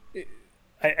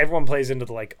 Everyone plays into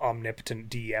the, like, omnipotent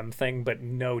DM thing, but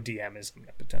no DM is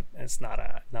omnipotent. It's not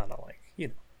a like,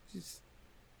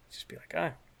 just be like,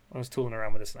 I was tooling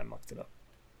around with this and I mucked it up.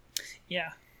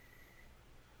 Yeah.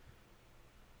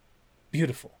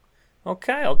 Beautiful.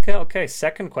 Okay.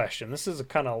 Second question. This is a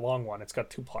kind of long one. It's got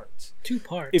 2 parts. 2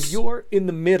 parts. If you're in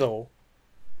the middle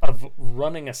of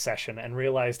running a session and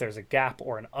realize there's a gap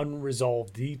or an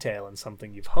unresolved detail in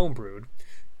something you've homebrewed,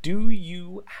 do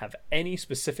you have any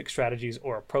specific strategies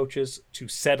or approaches to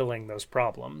settling those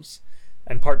problems?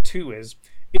 And part 2 is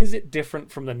it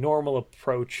different from the normal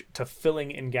approach to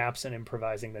filling in gaps and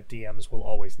improvising that DMs will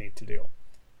always need to do?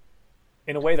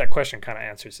 In a way, that question kind of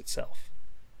answers itself.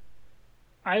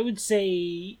 I would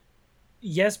say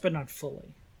yes, but not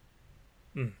fully.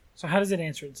 So how does it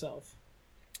answer itself?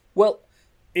 Well,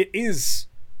 it is...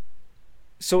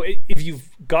 So if you've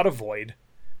got a void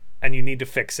and you need to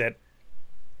fix it,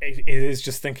 it is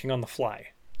just thinking on the fly.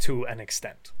 To an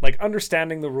extent, like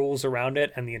understanding the rules around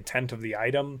it and the intent of the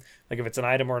item, like if it's an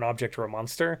item or an object or a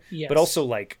monster, yes. But also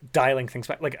like dialing things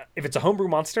back. Like if it's a homebrew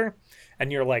monster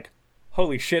and you're like,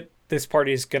 holy shit, this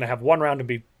party is going to have 1 round and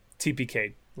be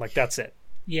TPK'd. Like that's it.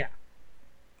 Yeah.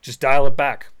 Just dial it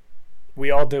back. We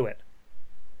all do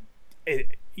it.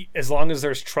 As long as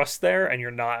there's trust there and you're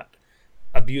not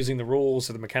abusing the rules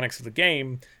or the mechanics of the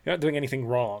game, you're not doing anything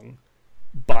wrong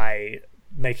by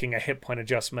making a hit point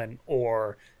adjustment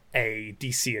or a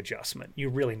DC adjustment. You're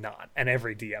really not, and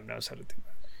every DM knows how to do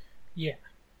that. Yeah.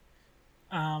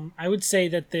 I would say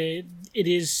that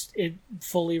it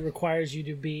fully requires you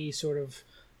to be sort of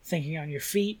thinking on your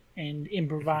feet and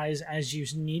improvise as you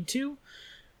need to.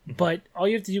 But all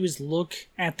you have to do is look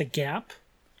at the gap,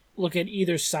 look at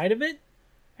either side of it,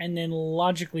 and then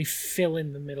logically fill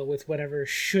in the middle with whatever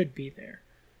should be there.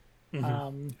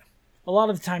 A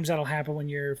lot of the times that'll happen when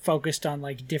you're focused on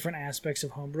like different aspects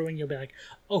of homebrewing. You'll be like,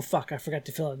 oh fuck, I forgot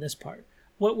to fill in this part.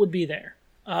 What would be there?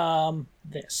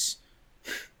 This.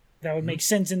 That would make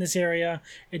sense in this area.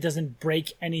 It doesn't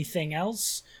break anything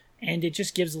else, and it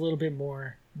just gives a little bit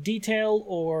more detail,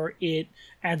 or it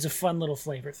adds a fun little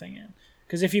flavor thing in.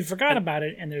 Because if you forgot about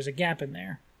it and there's a gap in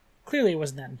there, clearly it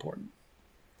wasn't that important.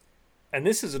 And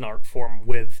this is an art form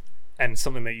and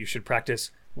something that you should practice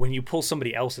when you pull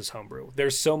somebody else's homebrew.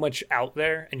 There's so much out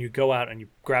there, and you go out and you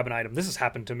grab an item. This has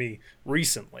happened to me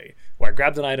recently, where I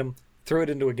grabbed an item, threw it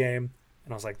into a game,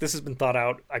 and I was like, this has been thought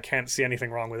out. I can't see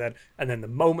anything wrong with it. And then the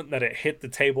moment that it hit the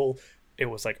table, it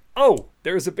was like, oh,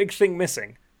 there's a big thing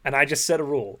missing. And I just set a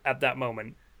rule at that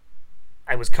moment.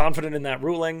 I was confident in that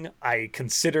ruling. I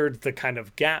considered the kind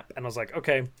of gap, and I was like,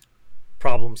 okay,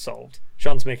 problem solved.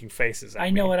 Sean's making faces at me. I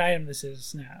know what item this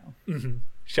is now. Mm-hmm.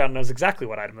 Sean knows exactly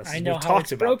what item this is. I know We've how talked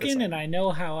it's about broken, and I know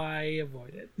how I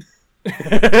avoid it.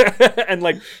 And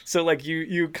like, so like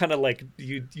you kind of like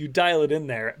you dial it in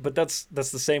there, but that's the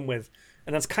same with,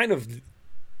 and that's kind of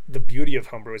the beauty of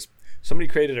homebrew is somebody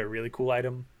created a really cool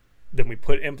item, then we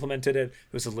implemented it.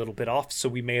 It was a little bit off, so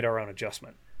we made our own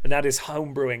adjustment, and that is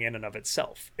homebrewing in and of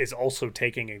itself. Is also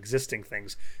taking existing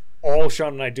things. All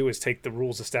Sean and I do is take the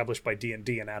rules established by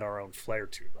D&D and add our own flair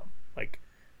to them. Like,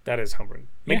 that is homebrewing.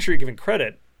 Make sure you're giving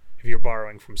credit if you're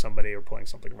borrowing from somebody or pulling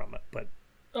something from it. But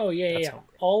Oh yeah, That's yeah.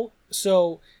 homebrew.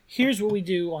 So here's what we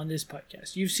do on this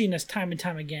podcast. You've seen us time and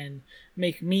time again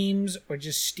make memes or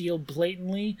just steal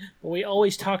blatantly, but we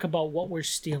always talk about what we're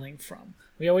stealing from.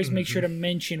 We always make sure to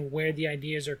mention where the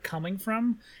ideas are coming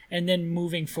from, and then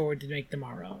moving forward to make them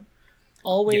our own.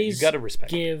 Always you gotta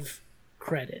respect give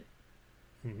credit.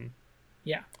 Mm-hmm.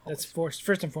 Yeah, that's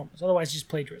first and foremost. Otherwise, it's just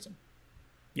plagiarism.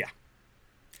 Yeah.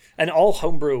 And all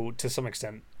homebrew, to some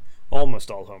extent,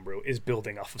 almost all homebrew, is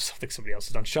building off of something somebody else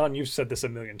has done. Sean, you've said this a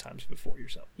million times before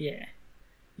yourself. Yeah,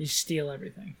 you steal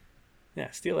everything.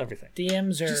 Yeah, steal everything.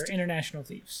 DMs are international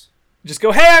thieves. Just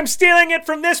go, hey, I'm stealing it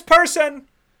from this person!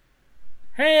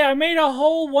 Hey, I made a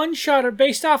whole one-shotter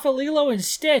based off of Lilo and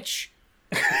Stitch.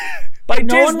 By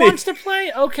No Disney! one wants to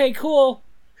play? Okay, cool.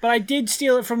 But I did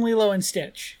steal it from Lilo and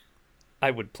Stitch.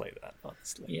 I would play that,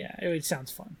 honestly. Yeah, it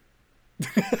sounds fun.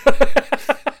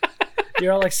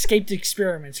 They're all escaped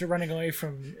experiments. You're running away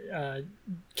from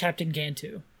Captain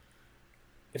Gantu.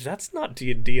 If that's not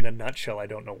D&D in a nutshell, I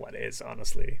don't know what is,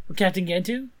 honestly. Captain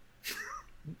Gantu?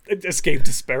 Escaped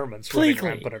experiments running Pleakley.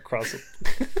 rampant across it.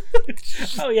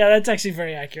 Oh, yeah, that's actually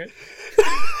very accurate.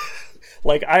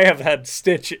 Like, I have had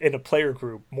Stitch in a player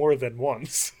group more than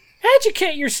once.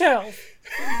 Educate yourself!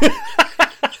 I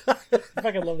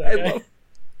fucking love that guy.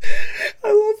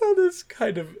 I love how this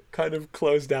kind of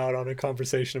closed out on a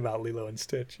conversation about Lilo and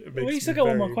Stitch. It makes Well, you still me got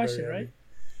one more very, question, very right?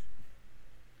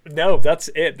 happy. No, that's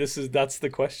it. That's the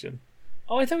question.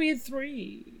 Oh, I thought we had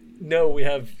 3. No, we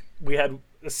had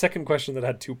a second question that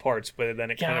had 2 parts, but then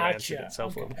it kind of answered Gotcha.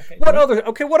 itself. Okay.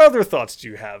 What other thoughts do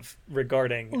you have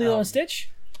regarding Lilo and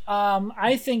Stitch?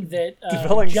 I think that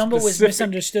Developing Jumbo was specific-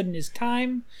 misunderstood in his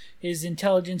time. His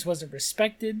intelligence wasn't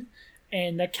respected.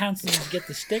 And that counselors get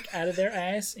the stick out of their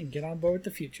ass and get on board with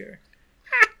the future.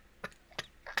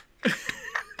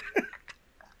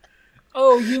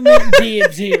 Oh, you meant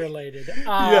D&D related.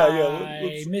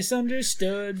 I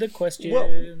misunderstood the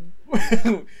question.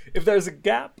 Well, if there's a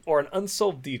gap or an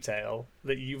unsolved detail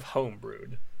that you've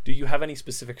homebrewed, do you have any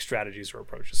specific strategies or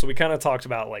approaches? So we kind of talked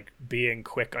about like being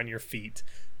quick on your feet,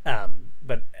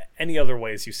 but any other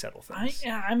ways you settle things?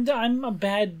 I'm a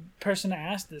bad person to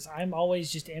ask this. I'm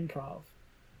always just improv.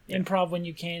 Yeah. Improv when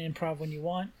you can, improv when you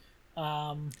want.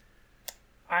 I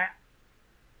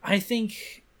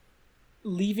think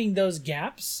leaving those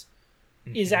gaps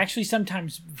is actually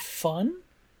sometimes fun.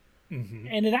 Mm-hmm.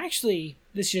 And it actually,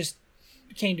 this just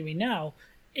came to me now,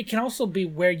 it can also be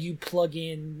where you plug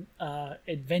in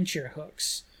adventure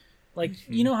hooks. Like,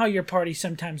 you know how your party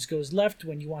sometimes goes left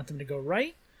when you want them to go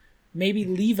right? Maybe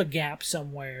leave a gap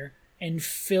somewhere and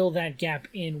fill that gap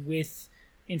in with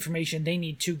information they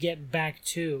need to get back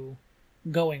to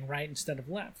going right instead of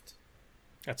left.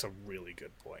 That's a really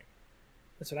good point.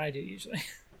 That's what I do usually.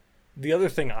 The other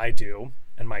thing I do,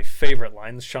 and my favorite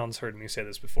line, Sean's heard me say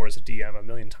this before as a DM a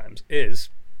million times, is,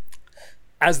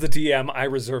 as the DM, I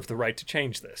reserve the right to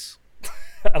change this.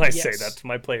 And I say that to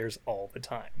my players all the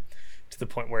time, to the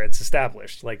point where it's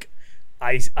established. Like,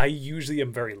 I usually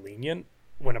am very lenient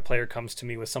when a player comes to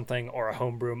me with something, or a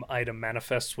homebrew item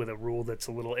manifests with a rule that's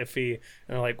a little iffy, and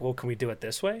they're like, well, can we do it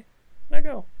this way? And I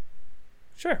go,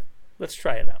 sure, let's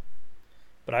try it out.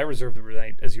 But I reserve the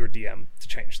right, as your DM, to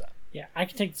change that. Yeah, I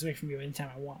can take this away from you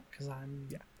anytime I want because I'm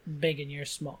big and you're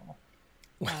small.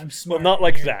 I'm Well, smart. not and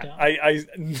like you're that. dumb.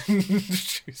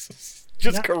 Jesus.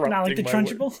 Just corrupting Not like the my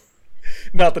Trunchable? word.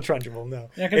 Not the Trunchable, no.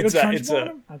 You're not gonna go Trunchable on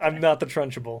him? Okay. I'm not the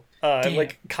Trunchable. Damn.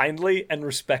 Like, kindly and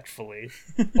respectfully,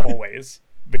 always,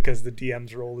 because the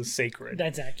DM's role is sacred.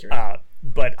 That's accurate.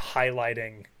 But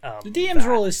highlighting... The DM's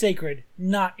role is sacred,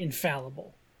 not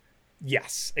infallible.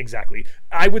 Yes, exactly.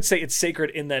 I would say it's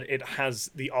sacred in that it has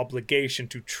the obligation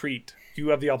to treat... You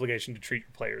have the obligation to treat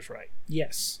your players right.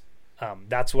 Yes.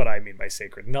 That's what I mean by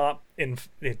sacred. Not in...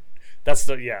 That's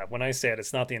the... Yeah, when I say it,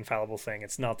 it's not the infallible thing.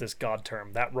 It's not this God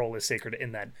term. That role is sacred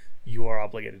in that you are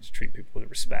obligated to treat people with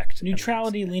respect.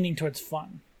 Neutrality leaning towards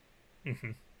fun.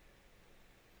 Mm-hmm.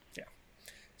 Yeah.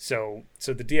 So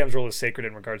the DM's role is sacred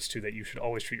in regards to that you should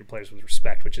always treat your players with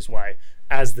respect, which is why,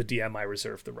 as the DM, I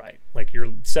reserve the right. Like,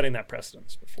 you're setting that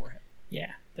precedence beforehand.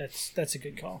 Yeah, that's a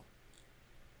good call.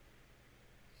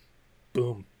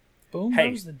 Boom. Boom Hey.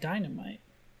 goes the dynamite.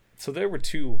 So there were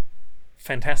 2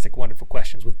 fantastic, wonderful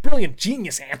questions with brilliant,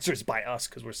 genius answers by us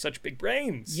because we're such big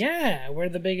brains. Yeah, we're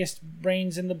the biggest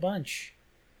brains in the bunch.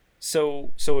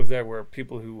 So if there were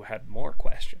people who had more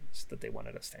questions that they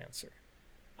wanted us to answer,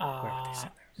 where would they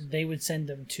send theirs? They would send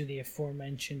them to the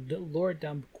aforementioned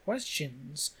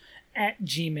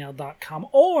lordumpquestions@gmail.com.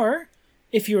 Or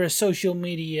if you're a social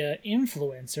media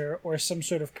influencer or some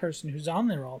sort of person who's on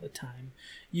there all the time,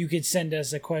 you could send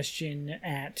us a question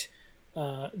at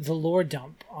the Lore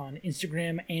Dump on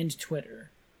Instagram and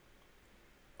Twitter.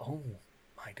 Oh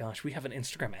my gosh, we have an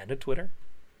Instagram and a Twitter?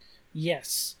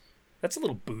 Yes. That's a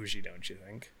little bougie, don't you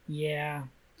think? Yeah.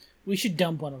 We should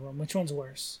dump one of them. Which one's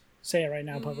worse? Say it right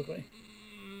now publicly.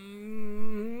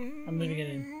 I'm leaving it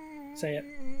in. Say it.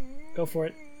 Go for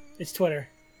it. It's Twitter.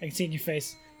 I can see it in your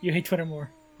face. You hate Twitter more.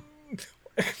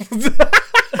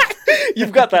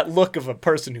 You've got that look of a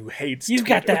person who hates You've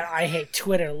Twitter. got that I hate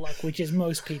Twitter look, which is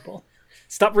most people.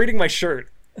 Stop reading my shirt.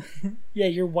 Yeah,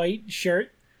 your white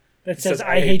shirt that It says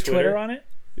I hate Twitter on it.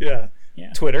 Yeah.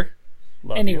 Twitter.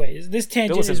 Love Anyways, this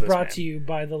tangent listen is to this, brought man. to you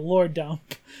by the Lord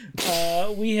Dump.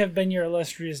 We have been your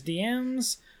illustrious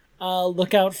DMs.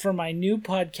 Look out for my new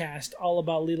podcast all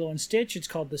about Lilo and Stitch. It's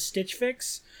called The Stitch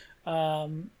Fix.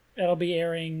 It'll be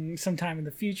airing sometime in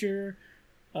the future.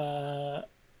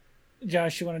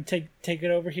 Josh, you want to take it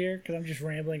over here? Because I'm just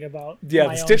rambling about Yeah,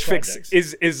 my the own Stitch Fix projects.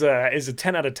 is a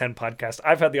 10 out of 10 podcast.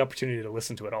 I've had the opportunity to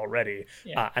listen to it already,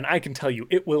 and I can tell you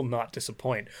it will not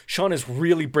disappoint. Sean is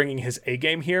really bringing his A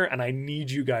game here, and I need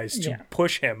you guys to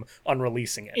push him on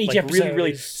releasing it. Each really, episode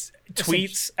really is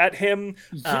tweets at him,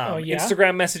 yeah?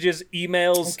 Instagram messages,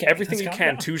 emails, Okay, everything you let's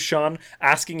can calm to Sean,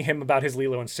 asking him about his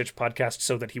Lilo and Stitch podcast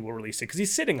so that he will release it because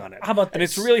he's sitting on it. How about And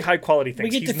it's this? really high quality things. We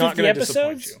get He's to not 50 going to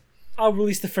disappoint episodes. you. I'll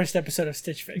release the first episode of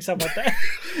Stitch Fix. How about that?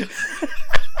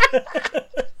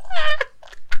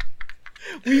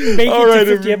 We make All it right, to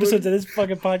 50 everybody. episodes of this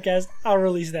fucking podcast. I'll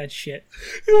release that shit.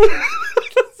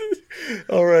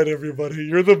 All right, everybody,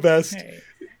 you're the best. Hey,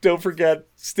 Don't forget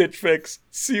Stitch Fix.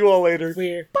 See you all later.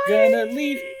 we're gonna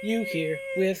leave you here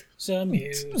with some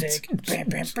music.